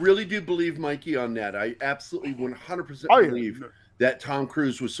 I really do believe Mikey on that. I absolutely 100% believe that Tom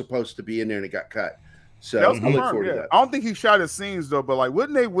Cruise was supposed to be in there and it got cut. So I look forward to that. I don't think he shot his scenes though, but like,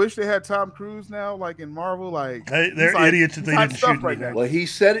 wouldn't they wish they had Tom Cruise now, like in Marvel? Like they're idiots if they didn't shoot right now. Well, he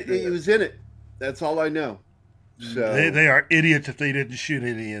said it. He was in it. That's all I know. So they are idiots if they didn't shoot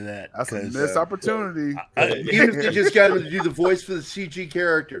any of that. That's a missed opportunity. Even if they just got him to do the voice for the CG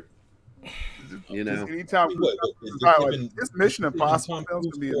character. You know, anytime this Mission Impossible films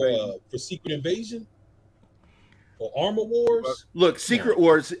can be for Secret Invasion or Armor Wars. Look, Secret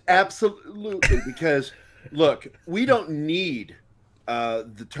Wars, absolutely, because look, we don't need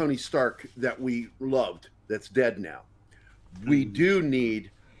the Tony Stark that we loved that's dead now. We do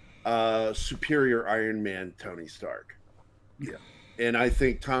need superior Iron Man Tony Stark. Yeah, and I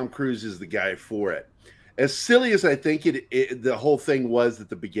think Tom Cruise is the guy for it. As silly as I think the whole thing was at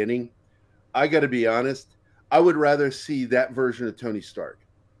the beginning, I got to be honest, I would rather see that version of Tony Stark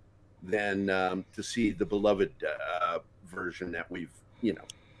than to see the beloved version that we've,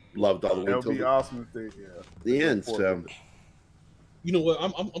 loved all the way till awesome the end. So, you know what?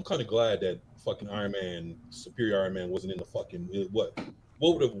 I'm kind of glad that fucking Iron Man, Superior Iron Man, wasn't in the fucking what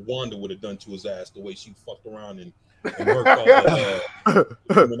would have Wanda would have done to his ass the way she fucked around and worked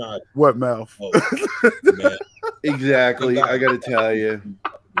all what mouth? Oh, man. Exactly. I got to tell you.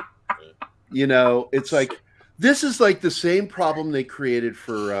 It's like this is like the same problem they created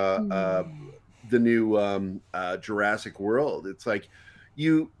for the new Jurassic World. It's like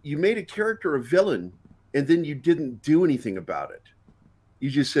you made a character a villain and then you didn't do anything about it. You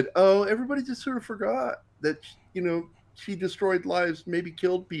just said, "Oh, everybody just sort of forgot that she destroyed lives, maybe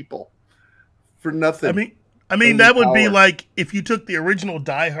killed people for nothing." I mean that would be like if you took the original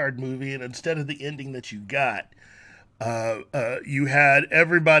Die Hard movie and instead of the ending that you got, you had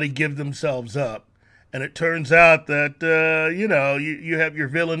everybody give themselves up, and it turns out that you have your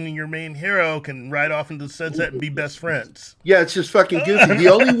villain and your main hero can ride off into the sunset and be best friends. Yeah, it's just fucking goofy. The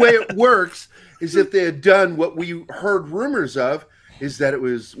only way it works is if they had done what we heard rumors of, is that it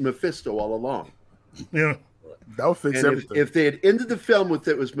was Mephisto all along. Yeah, that would fix everything. If they had ended the film with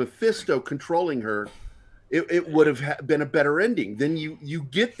it was Mephisto controlling her, it would have been a better ending. Then you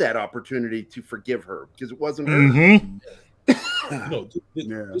get that opportunity to forgive her because it wasn't her. Mm-hmm.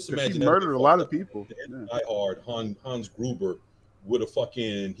 Just imagine she murdered a lot of people. Die Hard, Hans Gruber would have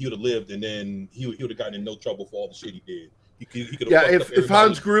he would have lived, and then he would have gotten in no trouble for all the shit he did. He if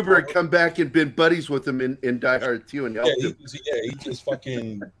Hans Gruber had come back and been buddies with him in Die Hard 2 and helped him. He just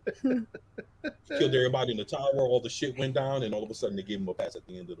fucking killed everybody in the tower. All the shit went down, and all of a sudden they gave him a pass at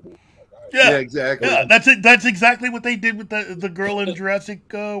the end of the movie. Yeah, exactly. Yeah, that's exactly what they did with the girl in Jurassic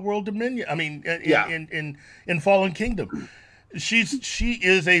World Dominion. I mean, in Fallen Kingdom, she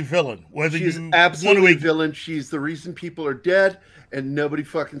is a villain. She's absolutely a villain. She's the reason people are dead, and nobody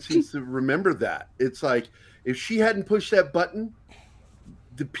fucking seems to remember that. It's like if she hadn't pushed that button,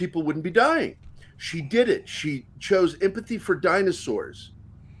 the people wouldn't be dying. She did it. She chose empathy for dinosaurs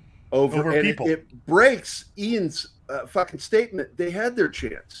over people. It breaks Ian's fucking statement. They had their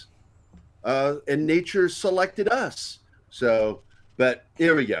chance. And nature selected us. So, but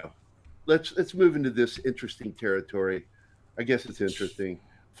here we go. Let's move into this interesting territory. I guess it's interesting.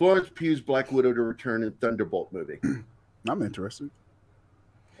 Florence Pugh's Black Widow to return in Thunderbolt movie. I'm interested.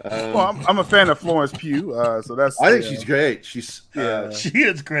 Well, I'm a fan of Florence Pugh, so that's. I think she's great. She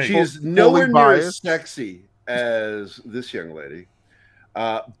is great. She is nowhere near as sexy as this young lady,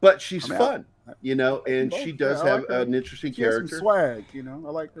 but she's fun. And she does have an interesting character. Some swag, I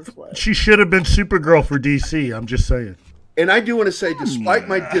like her swag. She should have been Supergirl for DC. I'm just saying. And I do want to say, despite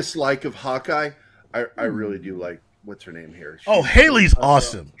my dislike of Hawkeye, I really do like what's her name here. Haley's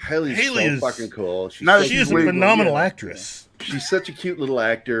awesome. Haley is fucking cool. She is a phenomenal actress. She's such a cute little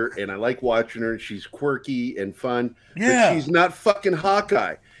actor, and I like watching her. She's quirky and fun. Yeah. But she's not fucking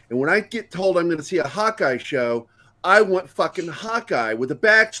Hawkeye. And when I get told I'm going to see a Hawkeye show, I want fucking Hawkeye with a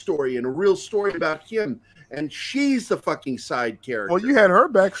backstory and a real story about him. And she's the fucking side character. Well, you had her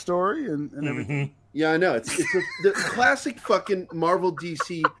backstory and everything. Yeah, I know. It's the classic fucking Marvel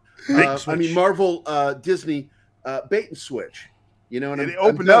DC. Marvel Disney bait and switch. And they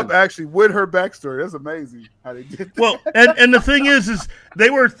opened up actually with her backstory. That's amazing how they did that. Well, and the thing is they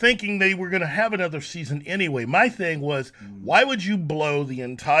were thinking they were going to have another season anyway. My thing was, why would you blow the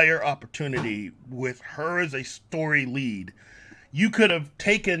entire opportunity with her as a story lead? You could have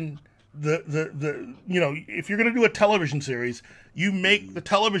taken the if you're going to do a television series, You make the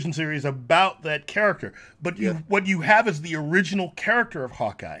television series about that character. But what you have is the original character of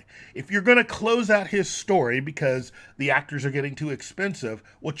Hawkeye. If you're going to close out his story because the actors are getting too expensive,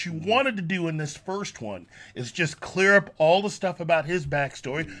 what you wanted to do in this first one is just clear up all the stuff about his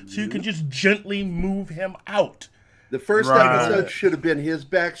backstory so you can just gently move him out. The first episode should have been his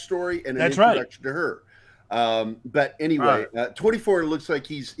backstory and an introduction to her. But anyway, 24 looks like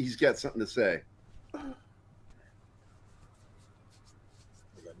he's got something to say.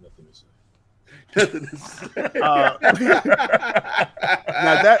 Now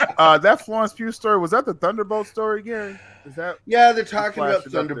that Florence Pugh story, was that the Thunderbolt story again? Is that? Yeah, they're talking about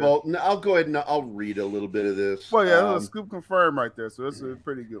Thunderbolt. And I'll go ahead and I'll read a little bit of this. Well, yeah, there's a scoop confirmed right there, so this is a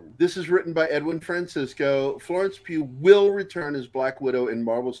pretty good one. This is written by Edwin Francisco. Florence Pugh will return as Black Widow in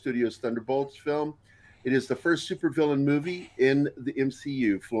Marvel Studios' Thunderbolts film. It is the first supervillain movie in the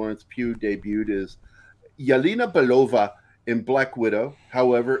MCU. Florence Pugh debuted as Yelena Belova in Black Widow.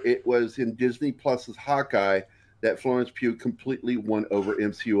 However, it was in Disney Plus's Hawkeye that Florence Pugh completely won over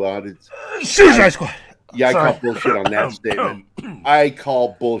MCU audience. Suicide Squad. Yeah, I call bullshit on that statement. I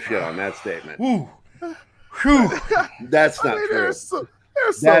call bullshit on that statement. Whew. That's not true.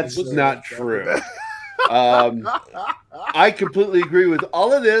 That's not true. I completely agree with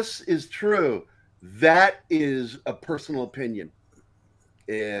all of this is true. That is a personal opinion.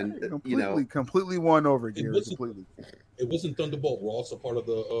 And completely won over again. It wasn't Thunderbolt. We're also part of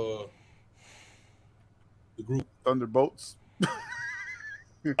the group Thunderbolts.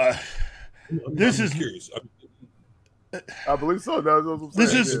 I'm curious. I believe so.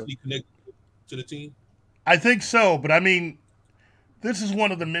 This is connected to the team. I think so, but I mean, this is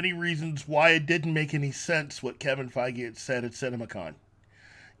one of the many reasons why it didn't make any sense what Kevin Feige had said at CinemaCon.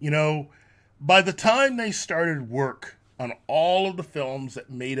 By the time they started work on all of the films that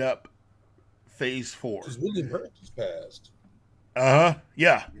made up Phase 4. Because William Hurt has passed.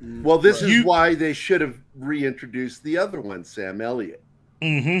 Yeah. Well, this is why they should have reintroduced the other one, Sam Elliott.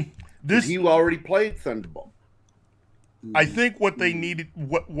 Mm-hmm. He already played Thunderbolt. I think what they needed,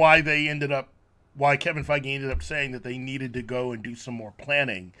 why Kevin Feige ended up saying that they needed to go and do some more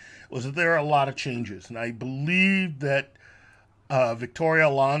planning, was that there are a lot of changes. And I believe that Victoria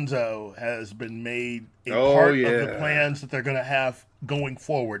Alonso has been made a part of the plans that they're going to have going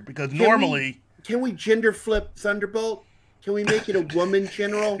forward. Because Can we gender flip Thunderbolt? Can we make it a woman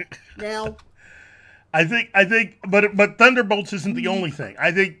general now? I think, but Thunderbolts isn't the only thing.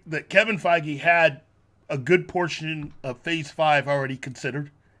 I think that Kevin Feige had a good portion of Phase 5 already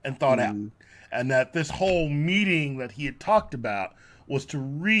considered and thought out. And that this whole meeting that he had talked about was to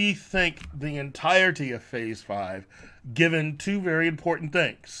rethink the entirety of Phase 5, given two very important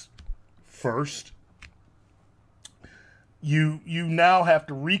things. First, you now have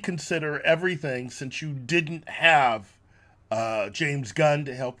to reconsider everything since you didn't have James Gunn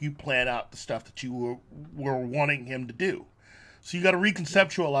to help you plan out the stuff that you were wanting him to do. So you got to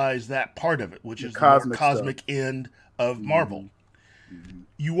reconceptualize that part of it, which is the cosmic end of Marvel. Mm-hmm.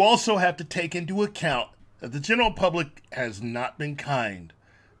 You also have to take into account that the general public has not been kind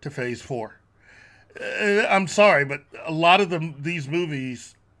to Phase 4. I'm sorry, but a lot of these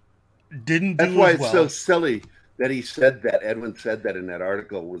movies didn't do as well. That's why it's so silly that he said that. Edwin said that in that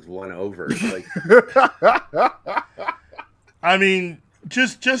article was won over. Like, I mean,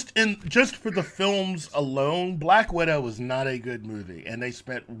 just for the films alone, Black Widow was not a good movie, and they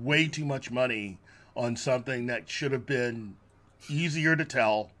spent way too much money on something that should have been easier to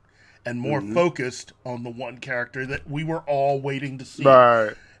tell and more focused on the one character that we were all waiting to see.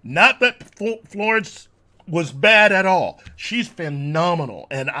 Right. Not that Florence was bad at all. She's phenomenal,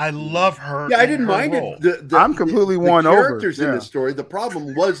 and I love her. Yeah, I didn't mind it. I'm completely won over. The characters in the story. The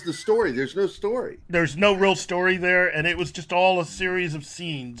problem was the story. There's no story. There's no real story there, and it was just all a series of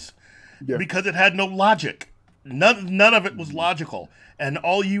scenes because it had no logic. None of it was logical, and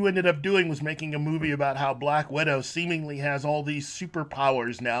all you ended up doing was making a movie about how Black Widow seemingly has all these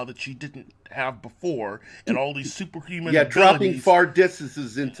superpowers now that she didn't have before, and all these superhuman abilities. Dropping far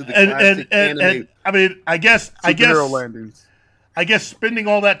distances into the classic anime. And I mean, I guess landings. I guess spending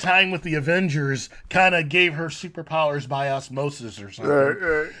all that time with the Avengers kind of gave her superpowers by osmosis or something.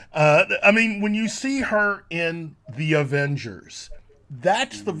 Right. I mean, when you see her in the Avengers,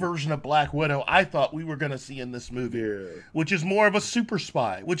 that's the version of Black Widow I thought we were going to see in this movie, which is more of a super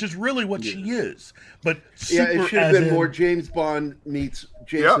spy, which is really what she is. But super, it should have been more James Bond meets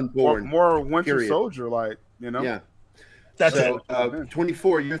Jason Bourne. More Winter Soldier, Yeah. That's it.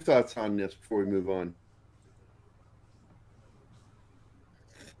 24, your thoughts on this before we move on?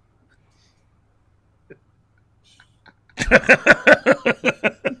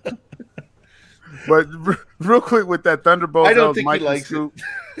 But real quick with that Thunderbolts, I don't that was think he Mikey's likes scoop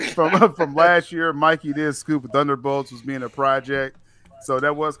from last year. Mikey did scoop with Thunderbolts was being a project, so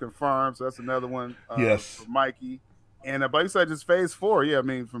that was confirmed. So that's another one. Yes, for Mikey. And like you said, just Phase 4. Yeah, I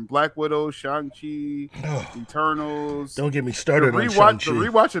mean, from Black Widow, Shang-Chi, Eternals. Don't get me started on Shang-Chi. Shang-Chi. The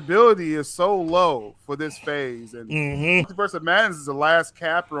rewatchability is so low for this phase. And Multiverse of Madness is the last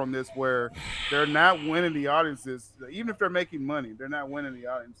capper on this where they're not winning the audiences. Even if they're making money, they're not winning the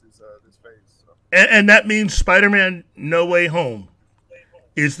audiences this phase. So. And that means Spider-Man No Way Home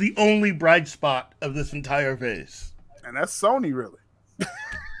is the only bright spot of this entire phase. And that's Sony, really.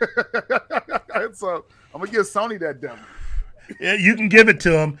 So I'm gonna give Sony that demo. Yeah, you can give it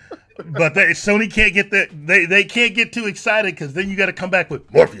to them, but Sony can't get they can't get too excited because then you got to come back with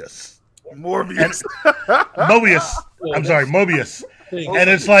Morbius. Mobius. I'm sorry, Mobius. And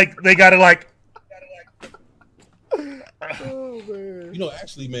it's like they got to like. Oh, man. You know,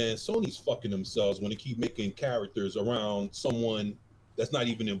 actually, man, Sony's fucking themselves when they keep making characters around someone that's not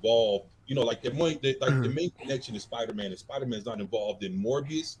even involved. You know, like the main connection is Spider-Man, and Spider-Man's not involved in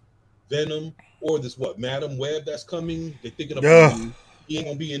Morbius, Venom, or this Madam Web that's coming. They're thinking about he ain't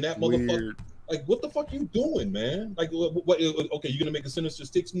gonna be in that motherfucker. Like, what the fuck you doing, man? Like, what? Okay, you're gonna make a Sinister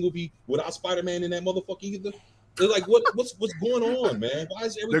Six movie without Spider-Man in that motherfucker either? They're like, what's going on, man? Why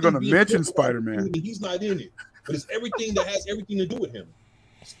is everything? They're gonna mention Spider-Man, and he's not in it, but it's everything that has everything to do with him.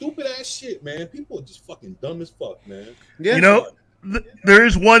 Stupid ass shit, man. People are just fucking dumb as fuck, man. Yeah, you know. There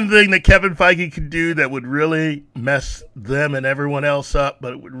is one thing that Kevin Feige could do that would really mess them and everyone else up,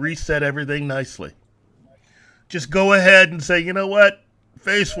 but it would reset everything nicely. Just go ahead and say, you know what?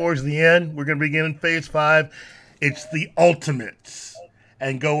 Phase 4 is the end. We're going to begin in Phase 5. It's the Ultimates.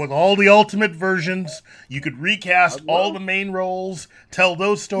 And go with all the Ultimate versions. You could recast all the main roles, tell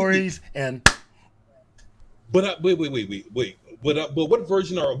those stories, and... But wait. But what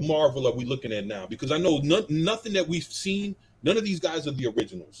version of Marvel are we looking at now? Because I know nothing that we've seen... None of these guys are the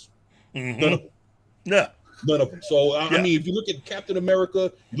originals. None of them. Yeah. None of them. So, I mean, if you look at Captain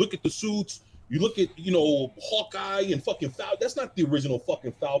America, you look at the suits, you look at, Hawkeye and fucking Falcon. That's not the original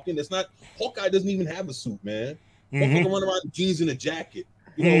fucking Falcon. That's not, Hawkeye doesn't even have a suit, man. Motherfucker run around in jeans and a jacket.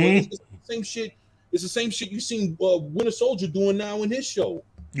 It's the same shit. It's the same shit you seen Winter Soldier doing now in his show.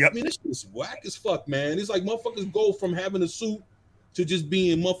 Yep. I mean, this shit is whack as fuck, man. It's like motherfuckers go from having a suit to just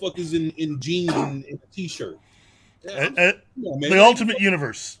being motherfuckers in jeans and a t-shirt. Yeah, the Ultimate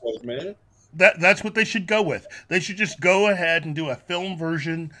Universe. Man. That's what they should go with. They should just go ahead and do a film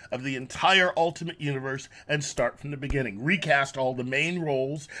version of the entire Ultimate Universe and start from the beginning. Recast all the main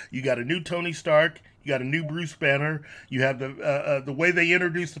roles. You got a new Tony Stark. You got a new Bruce Banner. You have the way they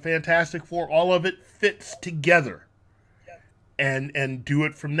introduced the Fantastic Four. All of it fits together. And do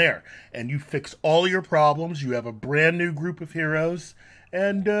it from there. And you fix all your problems. You have a brand new group of heroes.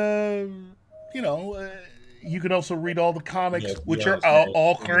 And, you can also read all the comics, which are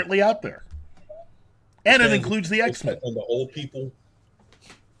all currently out there. And it includes the X-Men. And the old people,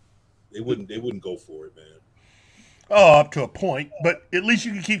 they wouldn't go for it, man. Oh, up to a point, but at least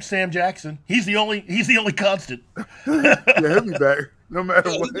you can keep Sam Jackson. He's the only constant. Yeah, he'll be back no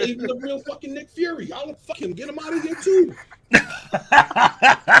matter what. Even the real fucking Nick Fury, I'll fuck him, get him out of here too. Let's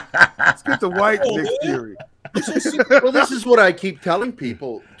get the white Nick Fury. Well, this is what I keep telling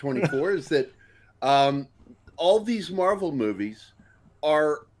people. 24 is that. All these Marvel movies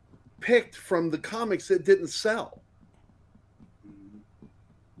are picked from the comics that didn't sell.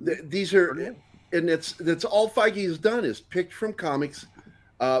 These are, and that's all Feige has done is picked from comics,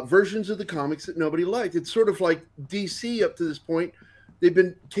 versions of the comics that nobody liked. It's sort of like DC up to this point. They've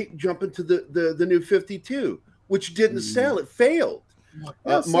been jumping to the new 52, which didn't sell. It failed.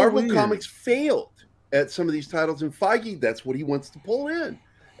 Marvel Comics failed at some of these titles, and Feige, that's what he wants to pull in.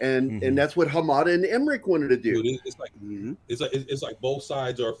 And that's what Hamada and Emmerich wanted to do. Dude, it's like both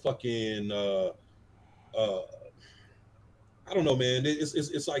sides are fucking. I don't know, man.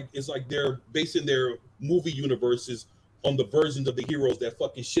 It's like they're basing their movie universes on the versions of the heroes that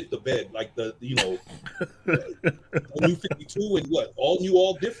fucking shit the bed, like the New 52 and what all new,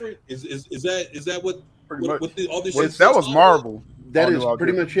 all different. Is that what all this shit? That was Marvel. That is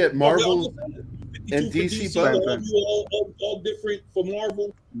pretty much it. Marvel. And DC, all different for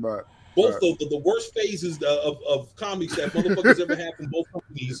Marvel. Right. Both of the worst phases of comics that motherfuckers ever had from both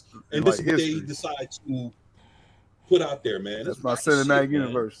companies, and this is what they decide to put out there, man. That's my cinematic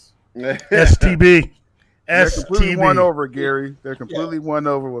universe. STB. They're completely won over, Gary. They're completely won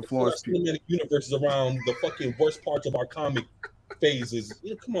over with Florence Pugh. Cinematic universe is around the fucking worst parts of our comic phases.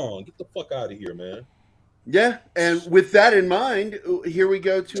 Come on, get the fuck out of here, man. Yeah, and with that in mind, here we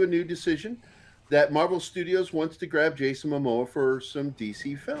go to a new decision that Marvel Studios wants to grab Jason Momoa for some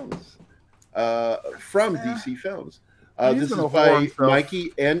DC films. from DC Films. This is by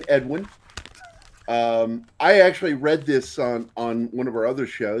Mikey and Edwin. I actually read this on one of our other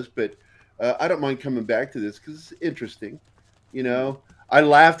shows, but I don't mind coming back to this because it's interesting. You know, I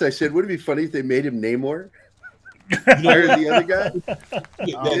laughed. I said, "Would it be funny if they made him Namor?" Hire the other guy.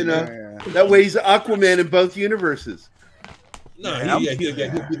 You know, that way he's Aquaman in both universes. No, he'll be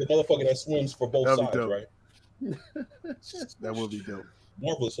the motherfucker that swims for both sides, right? That would be dope.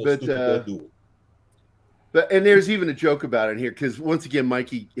 Marvel is so stupid they'll do it. And there's even a joke about it here because once again,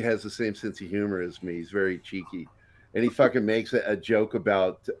 Mikey has the same sense of humor as me. He's very cheeky, and he fucking makes a joke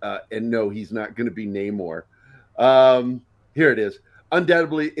about. And no, he's not going to be Namor. Here it is.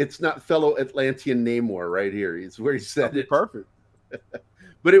 Undoubtedly, it's not fellow Atlantean Namor right here. It's where he said it. Perfect.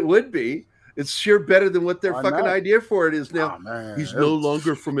 But it would be. It's sure better than what their fucking idea for it is now. Oh, he's no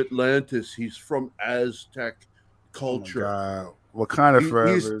longer from Atlantis. He's from Aztec culture. Oh what kind of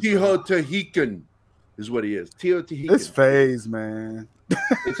forever? He's Teotihuacan is what he is. Teotihuacan. This phase, man.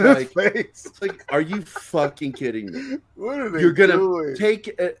 It's like, are you fucking kidding me? What are they You're going doing? to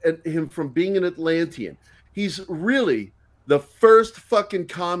take him from being an Atlantean. He's really the first fucking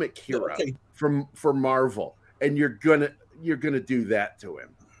comic hero for Marvel, and you're gonna do that to him.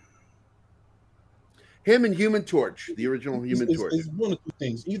 Him and Human Torch, the original Human Torch. It's one of two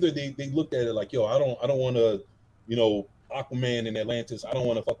things. Either they looked at it like, yo, I don't want to, Aquaman in Atlantis. I don't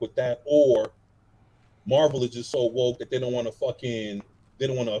want to fuck with that. Or Marvel is just so woke that they don't want to offend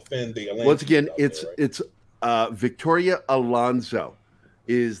the Atlantis. Once again, it's Victoria Alonso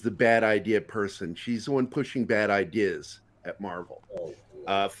is the bad idea person. She's the one pushing bad ideas at Marvel.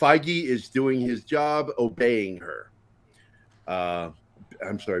 Feige is doing his job, obeying her.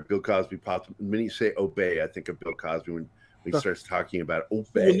 I'm sorry, Bill Cosby pops. When you say obey, I think of Bill Cosby when he starts talking about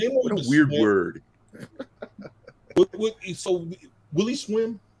obey. What a weird word. So will he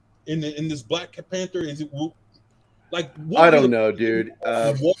swim in this Black Panther? Is it like? I don't know, dude.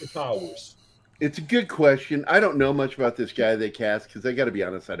 Water powers. It's a good question. I don't know much about this guy they cast because I got to be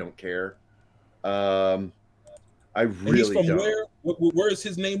honest, I don't care. I really he's from don't. Where is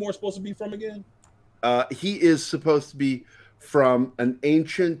his Namor supposed to be from again? He is supposed to be from an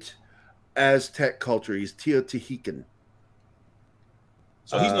ancient Aztec culture. He's Teotihuacan.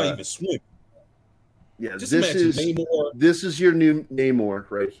 So he's not even swimming. Yeah, this is your new Namor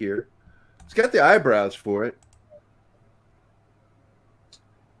right here. It's got the eyebrows for it.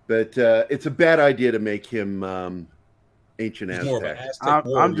 But it's a bad idea to make him ancient Aztec. More of an Aztec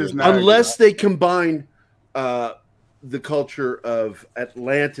I'm just not unless they combine the culture of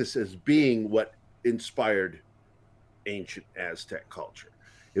Atlantis as being what inspired ancient Aztec culture.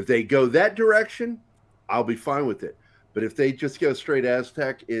 If they go that direction, I'll be fine with it. But if they just go straight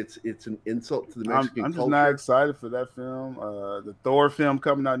Aztec, it's an insult to the Mexican I'm just culture. not excited for that film. The Thor film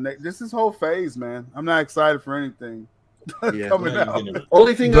coming out next. This whole phase, man. I'm not excited for anything coming out.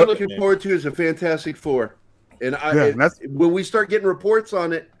 Only thing I'm looking forward to is a Fantastic Four, and when we start getting reports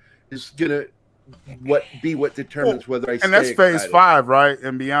on it, it's gonna what determines whether I stay and that's excited. phase 5, right,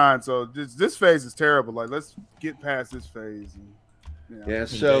 and beyond. So this phase is terrible. Like, let's get past this phase. And,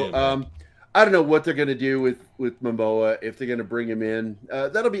 So I don't know what they're gonna do with Momoa, if they're gonna bring him in.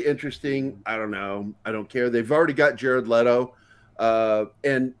 That'll be interesting. I don't know. I don't care. They've already got Jared Leto,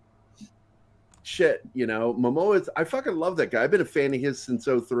 and shit, Momoa. I fucking love that guy. I've been a fan of his since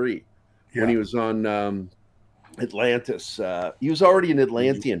 2003 when he was on Atlantis. He was already an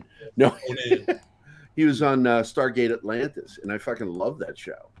Atlantean. No, he was on Stargate Atlantis, and I fucking love that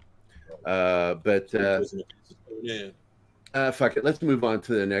show. Fuck it. Let's move on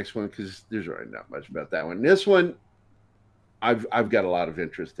to the next one because there's really not much about that one. This one, I've got a lot of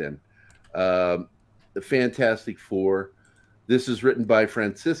interest in. The Fantastic Four. This is written by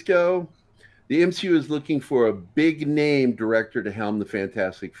Francisco. The MCU is looking for a big name director to helm the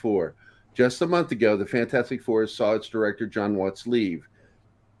Fantastic Four. Just a month ago, the Fantastic Four saw its director, John Watts, leave.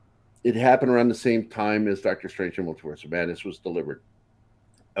 It happened around the same time as Doctor Strange and Multiverse of Madness was delivered.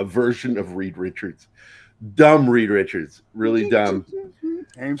 A version of Reed Richards. Dumb Reed Richards. Really dumb.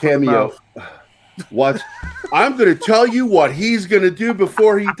 Cameo. Watts. I'm going to tell you what he's going to do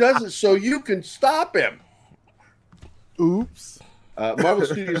before he does it so you can stop him. Oops. Marvel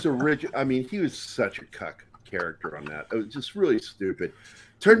Studios original. I mean, he was such a cuck character on that. It was just really stupid.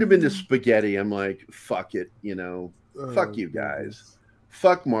 Turned him into spaghetti. I'm like, fuck it, fuck you guys.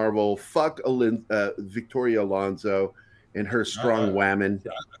 Fuck Marvel. Fuck Victoria Alonso and her strong whammon.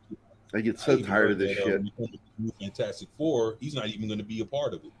 I get so tired of this shit. Fantastic Four, he's not even going to be a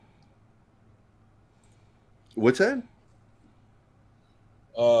part of it. What's that?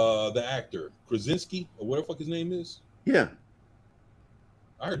 The actor Krasinski, or whatever the fuck his name is. Yeah.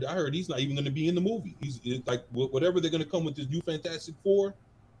 I heard he's not even going to be in the movie. He's like whatever they're going to come with this new Fantastic Four.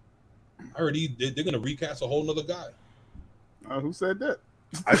 I heard they're going to recast a whole nother guy. Who said that?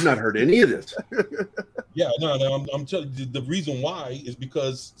 I've not heard any of this. Yeah, no, I'm telling you, the reason why is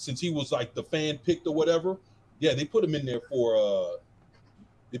because since he was like the fan picked or whatever, yeah, they put him in there for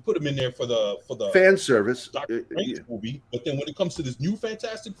the Fan service. Doctor Strange movie. But then when it comes to this new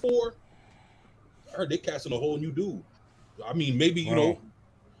Fantastic Four, I heard they casting a whole new dude. I mean, maybe you know,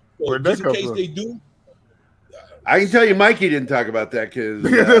 just in case they do. I can tell you, Mikey didn't talk about that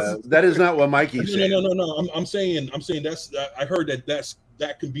because that is not what Mikey said. No. I'm saying that's. I heard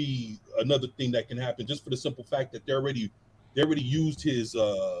that could be another thing that can happen, just for the simple fact that they already used his. They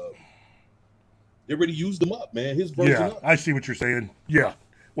already used him up, man. His version. Yeah, up. I see what you're saying. Yeah,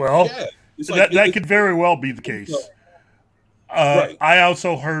 well, yeah, that could very well be the case. Right. I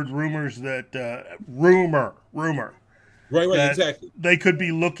also heard rumors that rumor. Right, exactly. They could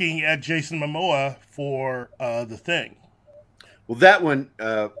be looking at Jason Momoa for the Thing. Well, that one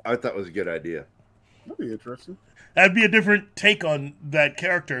I thought was a good idea. That'd be interesting. That'd be a different take on that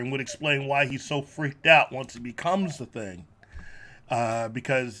character and would explain why he's so freaked out once he becomes the Thing.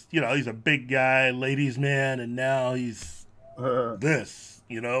 Because, you know, he's a big guy, ladies' man, and now he's this,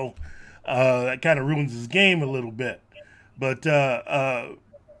 you know. That kind of ruins his game a little bit. But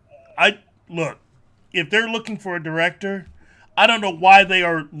look, if they're looking for a director, I don't know why they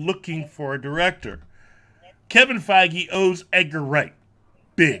are looking for a director. Kevin Feige owes Edgar Wright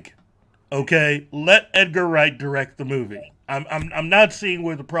big. Okay, let Edgar Wright direct the movie. I'm not seeing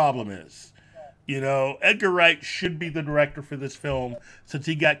where the problem is. You know, Edgar Wright should be the director for this film since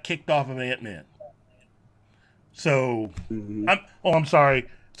he got kicked off of Ant-Man. So, I'm sorry,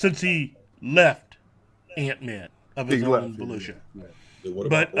 since he left Ant-Man of his own volition. Yeah.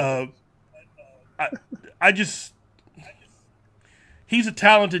 But I just, he's a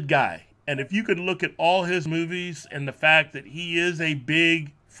talented guy. And if you could look at all his movies and the fact that he is a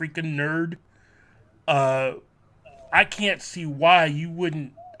big freaking nerd, I can't see why you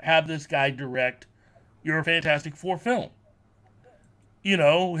wouldn't have this guy direct your Fantastic Four film. You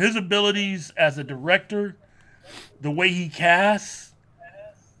know, his abilities as a director, the way he casts,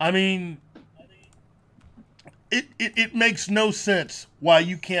 I mean, it makes no sense why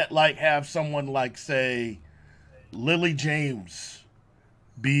you can't have someone like, say, Lily James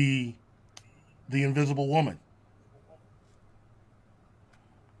be the Invisible Woman.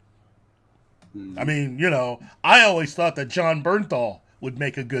 I mean, you know, I always thought that John Bernthal would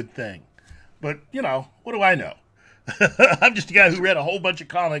make a good Thing. But, you know, what do I know? I'm just a guy who read a whole bunch of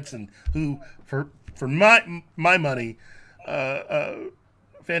comics and who, for my money,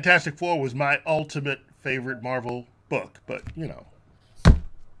 Fantastic Four was my ultimate favorite Marvel book. But, you know.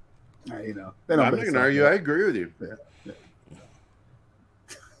 You know, I'm not going to argue. I agree with you. Yeah.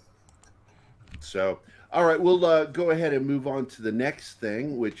 So, all right, we'll go ahead and move on to the next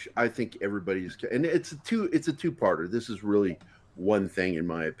thing, which I think everybody's, and it's a two-parter. This is really one thing, in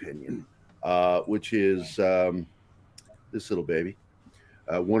my opinion, which is this little baby.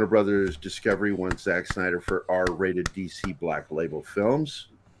 Warner Brothers Discovery wants Zack Snyder for R-rated DC Black Label films,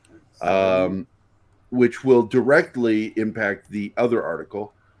 which will directly impact the other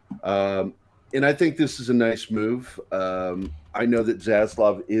article. And I think this is a nice move. I know that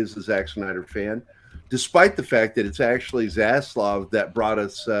Zaslav is a Zack Snyder fan, despite the fact that it's actually Zaslav that brought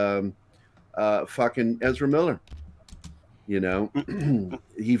us fucking Ezra Miller. You know,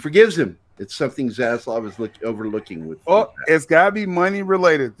 he forgives him. It's something Zaslav is overlooking with. Oh, it's got to be money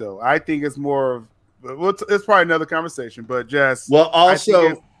related, though. I think it's more of, well, it's probably another conversation, but just. Well,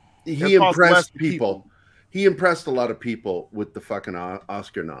 also, he impressed people. He impressed a lot of people with the fucking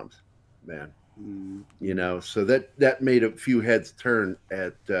Oscar noms, man. You know, so that made a few heads turn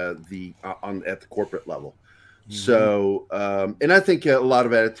at the corporate level. So, and I think a lot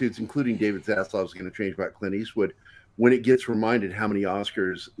of attitudes, including David Zaslav, is going to change about Clint Eastwood when it gets reminded how many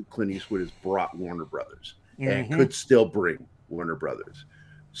Oscars Clint Eastwood has brought Warner Brothers and could still bring Warner Brothers.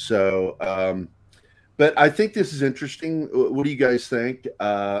 So, but I think this is interesting. What do you guys think?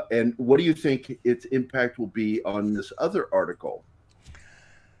 And what do you think its impact will be on this other article?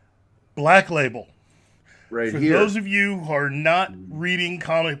 Black Label. Right For here. those of you who are not reading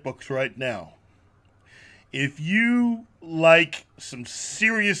comic books right now, if you like some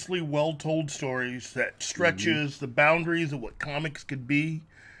seriously well-told stories that stretches the boundaries of what comics could be,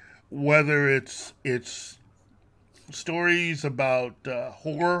 whether it's stories about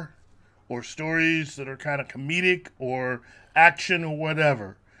horror or stories that are kind of comedic or action or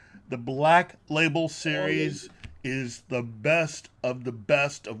whatever, the Black Label series is the best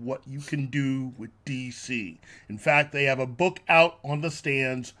of what you can do with DC. In fact, they have a book out on the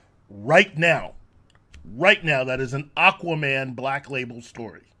stands right now. Right now, that is an Aquaman Black Label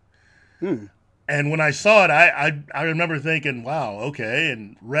story. And when I saw it, I remember thinking, wow, okay,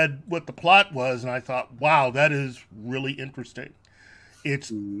 and read what the plot was, and I thought, wow, that is really interesting.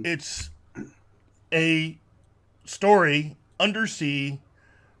 It's a story undersea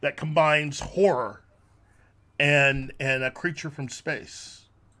that combines horror and a creature from space,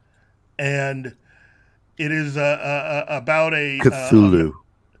 and it is about a Cthulhu,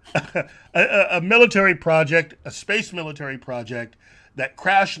 a military project, a space military project that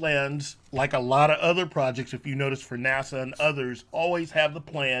crash lands. Like a lot of other projects, if you notice, for NASA and others, always have the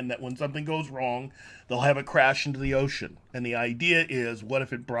plan that when something goes wrong, they'll have it crash into the ocean. And the idea is, what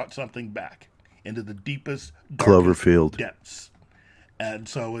if it brought something back into the deepest, Cloverfield depths? And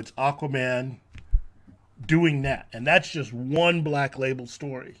so it's Aquaman doing that, and that's just one Black Label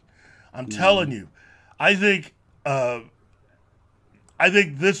story. I'm telling you, I think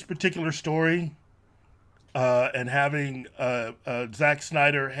this particular story, and having Zack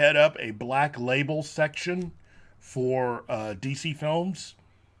Snyder head up a Black Label section for DC films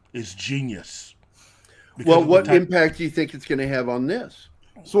is genius. Well, what impact do you think it's going to have on this?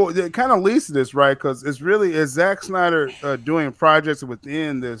 So it kind of leads to this, right? Because it's really, is Zack Snyder doing projects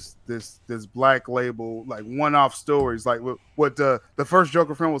within this Black Label, like one-off stories, like what the first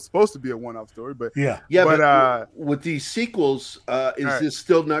Joker film was supposed to be a one-off story, but but with these sequels, is this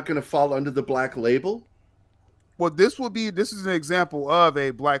still not going to fall under the Black Label? Well, this is an example of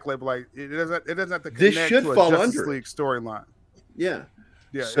a Black Label. Like it doesn't have to connect to a Justice League storyline. Yeah,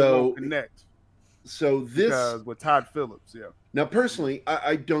 so it won't connect. So this because with Todd Phillips, Now, personally,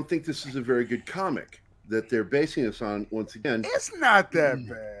 I don't think this is a very good comic that they're basing this on. Once again, it's not that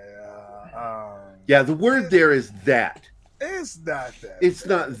bad. Yeah, the word there is that. It's not that. It's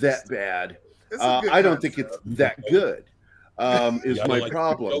not that bad. I don't think it's that good. Is my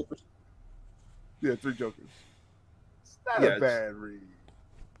problem? Yeah, 3 Jokers. It's not a bad read.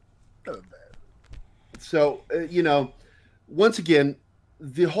 Not a bad read. So once again,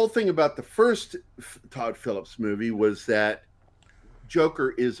 the whole thing about the first Todd Phillips movie was that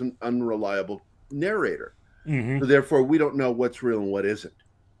Joker is an unreliable narrator. So therefore, we don't know what's real and what isn't.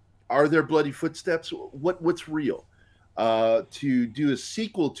 Are there bloody footsteps? What's real? To do a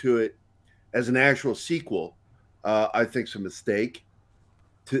sequel to it as an actual sequel, I think is a mistake.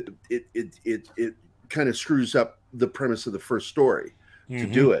 It kind of screws up the premise of the first story to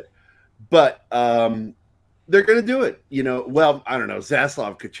do it. But they're going to do it. Well, I don't know.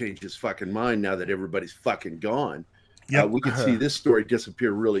 Zaslav could change his fucking mind now that everybody's fucking gone. We could see this story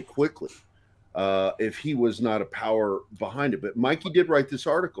disappear really quickly if he was not a power behind it. But Mikey did write this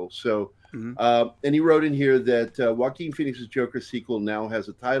article. So, and he wrote in here that Joaquin Phoenix's Joker sequel now has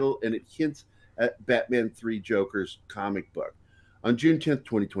a title, and it hints at Batman 3 Joker's comic book. On June 10th,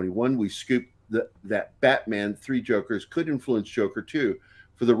 2021, we scooped that Batman 3 Jokers could influence Joker 2.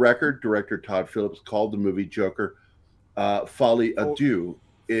 For the record, director Todd Phillips called the movie Joker Folie à Deux.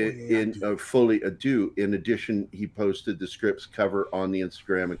 Folie à Deux. In addition, he posted the script's cover on the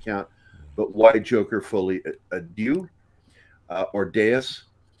Instagram account. But why Joker Folie à Deux or Deus,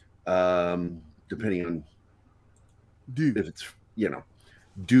 depending on if it's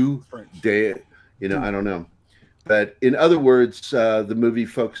Deux, Deus, I don't know. But in other words, the movie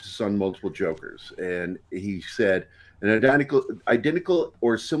focuses on multiple Jokers, and he said an identical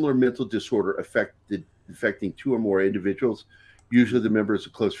or similar mental disorder affecting 2 or more individuals, usually the members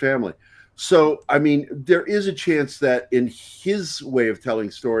of a close family. So, I mean, there is a chance that in his way of telling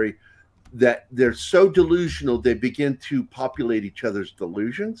story, that they're so delusional they begin to populate each other's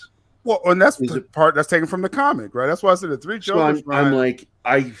delusions. Well, and that's the part that's taken from the comic, right? That's why I said the 3 Jokers. So I'm like,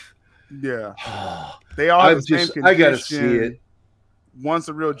 they all have the same condition. I gotta see it. One's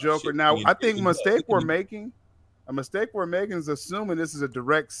a real Joker. Now, I think a mistake we're making is assuming this is a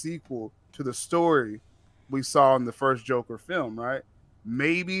direct sequel to the story we saw in the first Joker film, right?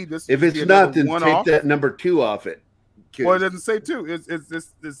 Maybe this. If it's not, then take that number 2 off it. Well, it doesn't say 2.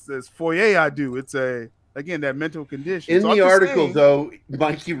 It's foyer I do. It's again that mental condition. In the article, though,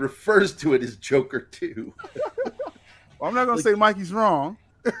 Mikey refers to it as Joker 2. Well, I'm not going to say Mikey's wrong.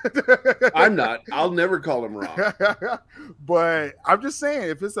 I'm not. I'll never call him wrong. But I'm just saying,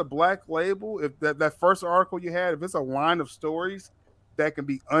 if it's a Black Label, if that first article you had, if it's a line of stories that can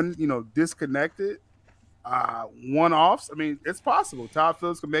be disconnected, one-offs, I mean, it's possible. Todd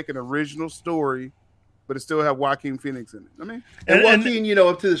Phillips can make an original story, but it still have Joaquin Phoenix in it. I mean, and Joaquin,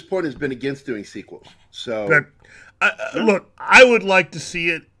 up to this point, has been against doing sequels. So, look, I would like to see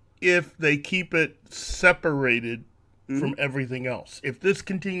it if they keep it separated from everything else. If this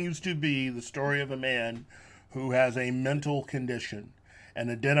continues to be the story of a man who has a mental condition and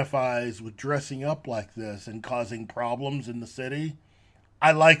identifies with dressing up like this and causing problems in the city,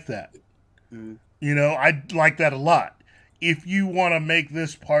 I like that. You know, I like that a lot. If you want to make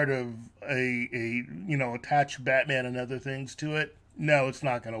this part of a attach Batman and other things to it, no, it's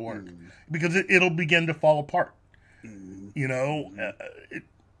not going to work because it'll begin to fall apart. You know,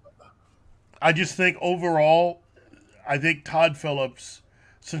 I just think overall, I think Todd Phillips,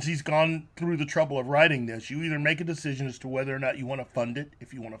 since he's gone through the trouble of writing this, you either make a decision as to whether or not you want to fund it.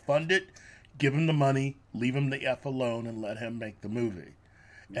 If you want to fund it, give him the money, leave him the F alone, and let him make the movie.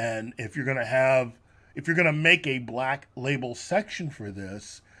 And if you're going to make a black label section for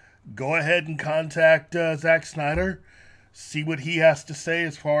this, go ahead and contact Zack Snyder, see what he has to say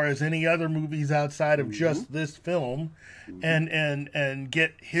as far as any other movies outside of just this film, and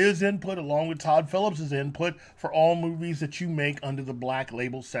get his input along with Todd Phillips' input for all movies that you make under the black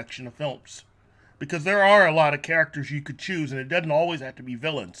label section of films. Because there are a lot of characters you could choose, and it doesn't always have to be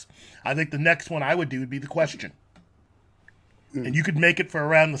villains. I think the next one I would do would be The Question. And you could make it for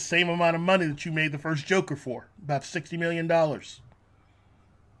around the same amount of money that you made the first Joker for, about $60 million.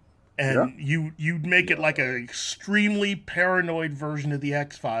 And you'd make it like an extremely paranoid version of the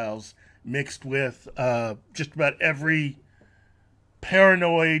X-Files mixed with just about every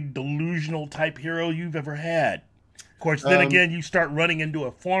paranoid, delusional type hero you've ever had. Of course, then again, you start running into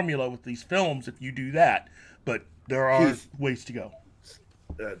a formula with these films if you do that. But there are ways to go.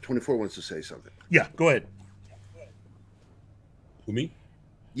 24 wants to say something. Yeah, go ahead. Who, me?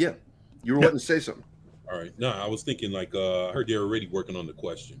 Yeah, you were wanting to say something. All right. No, I was thinking like I heard they're already working on The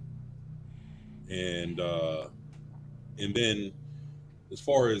Question. And then as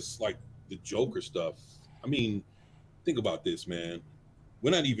far as like the Joker stuff, I mean, think about this, man. We're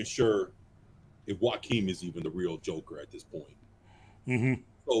not even sure if Joaquin is even the real Joker at this point.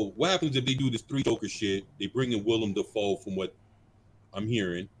 So what happens if they do this 3 Joker shit? They bring in Willem Dafoe, from what I'm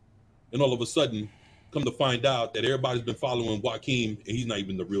hearing, and all of a sudden, come to find out that everybody's been following Joaquin and he's not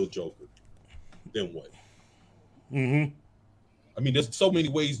even the real Joker. Then what? I mean, there's so many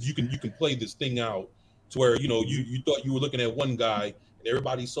ways you can play this thing out to where, you know, you thought you were looking at one guy and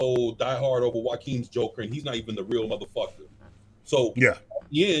everybody's so diehard over Joaquin's Joker and he's not even the real motherfucker. So at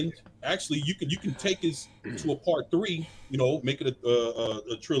the end, actually, you can take this to a part 3, you know, make it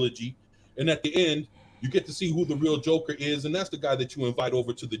a trilogy, and at the end, you get to see who the real Joker is, and that's the guy that you invite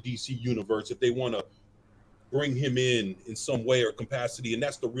over to the DC universe if they want to bring him in some way or capacity, and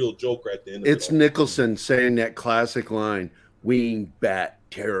that's the real Joker at the end. It's Nicholson saying that classic line, "Winged bat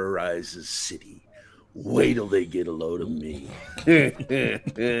terrorizes city. Wait till they get a load of me." Okay.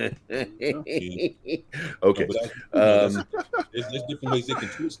 There's different ways they can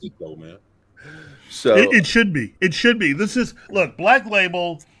twist it, though, man. So it should be. It should be. This is, look, Black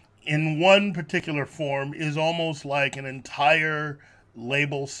Label in one particular form is almost like an entire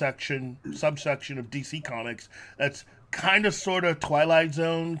label section, subsection of DC Comics that's kind of sort of Twilight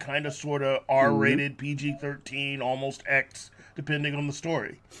Zone, kind of sort of R-rated, PG-13, almost X, depending on the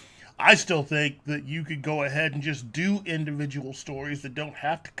story. I still think that you could go ahead and just do individual stories that don't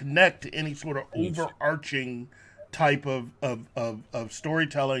have to connect to any sort of overarching type of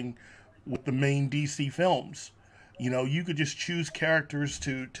storytelling with the main DC films. You know, you could just choose characters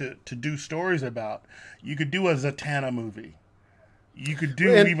to do stories about. You could do a Zatanna movie. You could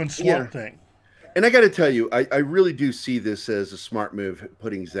do even Swamp Thing. And I got to tell you, I really do see this as a smart move,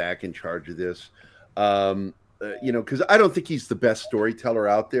 putting Zack in charge of this. You know, because I don't think he's the best storyteller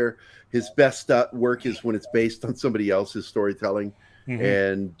out there. His best work is when it's based on somebody else's storytelling.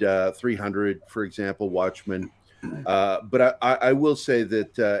 And 300, for example, Watchmen. But I will say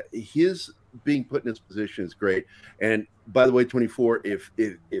that his being put in this position is great. And by the way, 24, if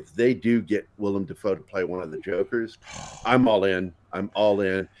they do get Willem Dafoe to play one of the Jokers, I'm all in. I'm all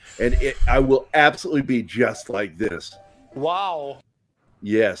in. And I will absolutely be just like this. Wow.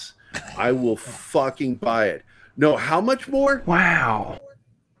 Yes, I will fucking buy it. No, how much more? Wow.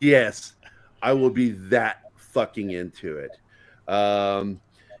 Yes, I will be that fucking into it.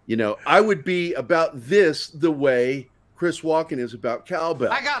 You know, I would be about this the way Chris Walken is about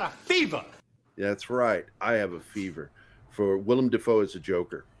Cowbell. I got a fever. That's right. I have a fever for Willem Dafoe as a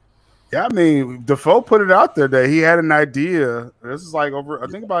Joker. Yeah, I mean, Dafoe put it out there that he had an idea. This is like over, I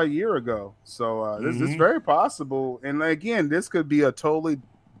think, about a year ago. So this is very possible. And again, this could be a totally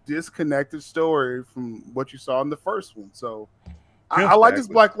disconnected story from what you saw in the first one. So I like this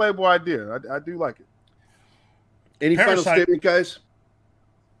Black Label idea. I do like it. Any final statement, guys?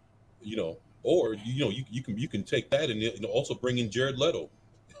 You know, or you can take that and also bring in Jared Leto.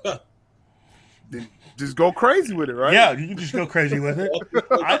 just go crazy with it, right? Yeah, you can just go crazy with it.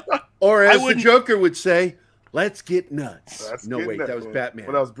 Or as the Joker would say, let's get nuts. That was Batman.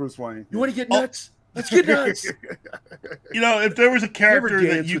 Well, that was Bruce Wayne. You want to get nuts? Let's get nuts. If there was a character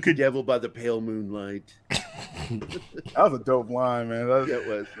that you could... the devil by the pale moonlight. That was a dope line, man. It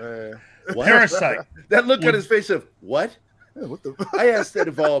was. Man. Parasite. That look on his face of, what? Yeah, what the... I asked that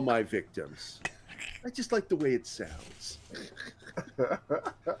of all my victims. I just like the way it sounds.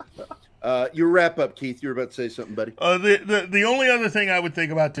 Your wrap up, Keith. You were about to say something, buddy. The only other thing I would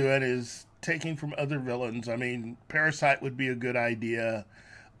think about doing is taking from other villains. I mean, Parasite would be a good idea.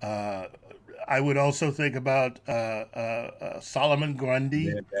 I would also think about Solomon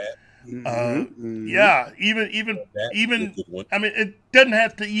Grundy. Yeah, even. I mean, it doesn't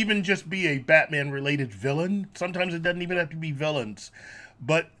have to even just be a Batman-related villain. Sometimes it doesn't even have to be villains.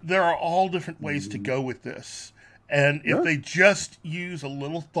 But there are all different ways to go with this. And if they just use a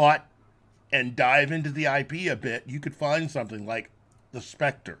little thought and dive into the IP a bit, you could find something like the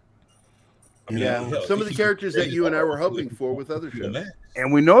Spectre. Some of the characters that you and I were hoping for with other shows.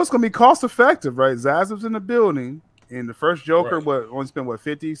 And we know it's going to be cost effective, right? Zaslav's in the building. And the first Joker, only spent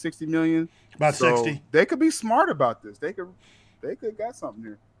 50, 60 million? About 60. They could be smart about this. They could got something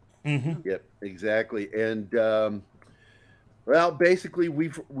here. Mm-hmm. Yep, exactly. And well, basically,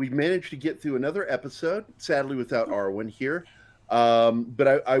 we've managed to get through another episode, sadly without Arwen here.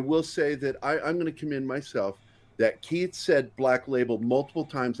 But I will say that I'm going to commend myself that Keith said Black Label multiple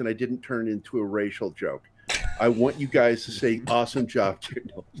times, and I didn't turn it into a racial joke. I want you guys to say awesome job.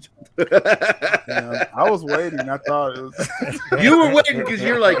 I was waiting. I thought it was. You were waiting because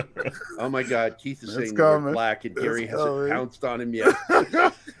you're like, oh my God, Keith is saying the word black, and Gary hasn't pounced on him yet.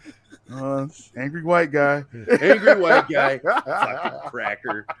 Angry white guy. Angry white guy. Fucking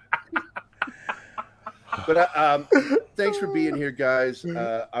cracker. But thanks for being here, guys.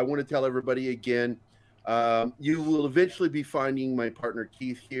 I want to tell everybody again, you will eventually be finding my partner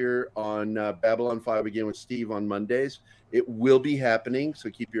Keith here on Babylon 5 again with Steve on Mondays. It will be happening, so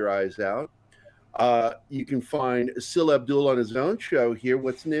keep your eyes out. You can find Sil Abdul on his own show here.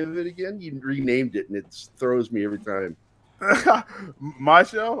 What's the name of it again? You renamed it, and it throws me every time. My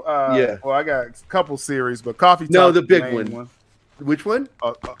show? Yeah. Well, I got a couple series, but Coffee Talk. No, the big one. Which one?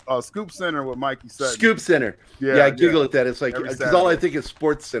 Scoop Center with Mikey Sutton. Scoop Center. Yeah, I giggle at that. It's like, because all I think is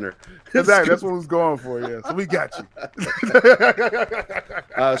Sports Center. Exactly. That's what I was going for, yeah. So we got you.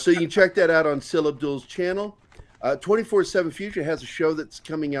 So you can check that out on Sil Abdul's channel. 24/7 Future has a show that's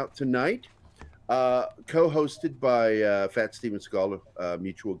coming out tonight, co-hosted by Fat Steven Scala,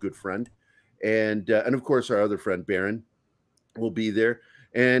 mutual good friend. And of course, our other friend, Baron, will be there.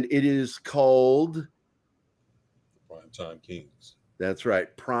 And it is called... Time Kings. That's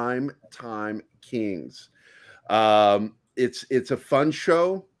right, Prime Time Kings. It's a fun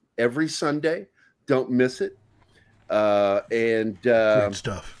show every Sunday. Don't miss it. Good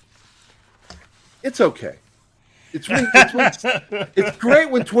stuff. It's okay. It's great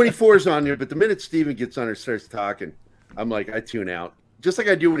when 24 is on there, but the minute Steven gets on there, starts talking, I'm like, I tune out. Just like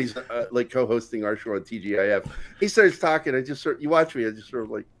I do when he's like co-hosting our show on TGIF. He starts talking, you watch me, I just sort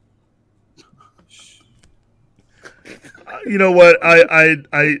of like. You know what?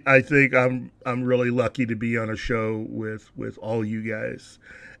 I think I'm really lucky to be on a show with all you guys,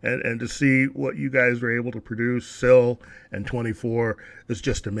 and to see what you guys were able to produce. Sil and 24 is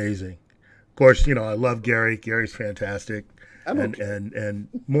just amazing. Of course, I love Gary. Gary's fantastic, and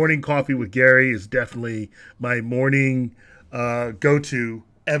morning coffee with Gary is definitely my morning go-to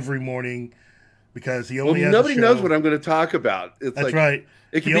every morning, because he only has nobody knows what I'm going to talk about. That's right.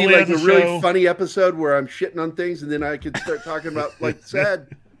 It could be like a really funny episode where I'm shitting on things, and then I could start talking about like sad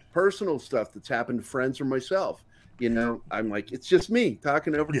personal stuff that's happened to friends or myself. I'm like, it's just me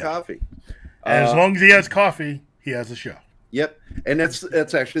talking over coffee. And as long as he has coffee, he has a show. Yep. And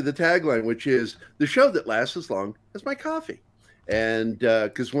that's actually the tagline, which is the show that lasts as long as my coffee. And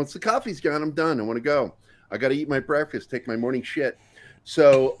because once the coffee's gone, I'm done. I want to go. I got to eat my breakfast, take my morning shit.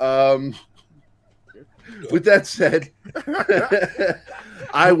 So, with that said,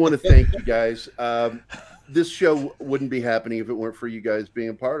 I want to thank you guys. This show wouldn't be happening if it weren't for you guys being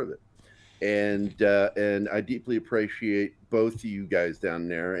a part of it. And I deeply appreciate both of you guys down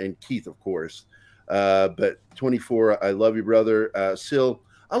there, and Keith, of course. But 24, I love you, brother. Sil,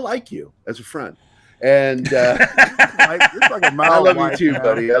 I like you as a friend. And it's like a I love you too,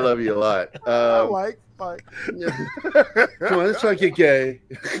 buddy. I love you a lot. I like. Come on, let's not get gay.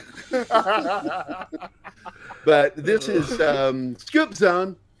 But this is Scoop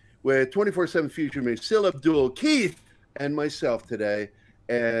Zone with 24/7 Future Me, Sil Abdul, Keith, and myself today.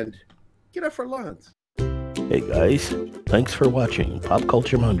 And get up for lunch. Hey guys, thanks for watching Pop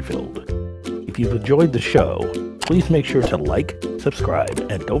Culture Mindfield. If you've enjoyed the show, please make sure to like, subscribe,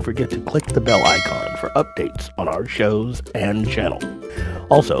 and don't forget to click the bell icon for updates on our shows and channel.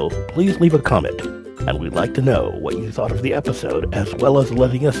 Also, please leave a comment, and we'd like to know what you thought of the episode, as well as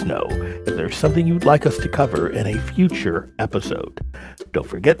letting us know if there's something you'd like us to cover in a future episode. Don't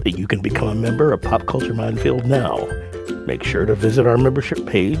forget that you can become a member of Pop Culture Minefield now. Make sure to visit our membership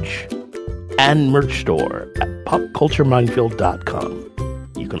page and merch store at popcultureminefield.com.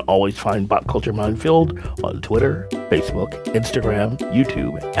 You can always find Pop Culture Minefield on Twitter, Facebook, Instagram,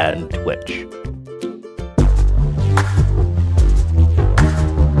 YouTube, and Twitch.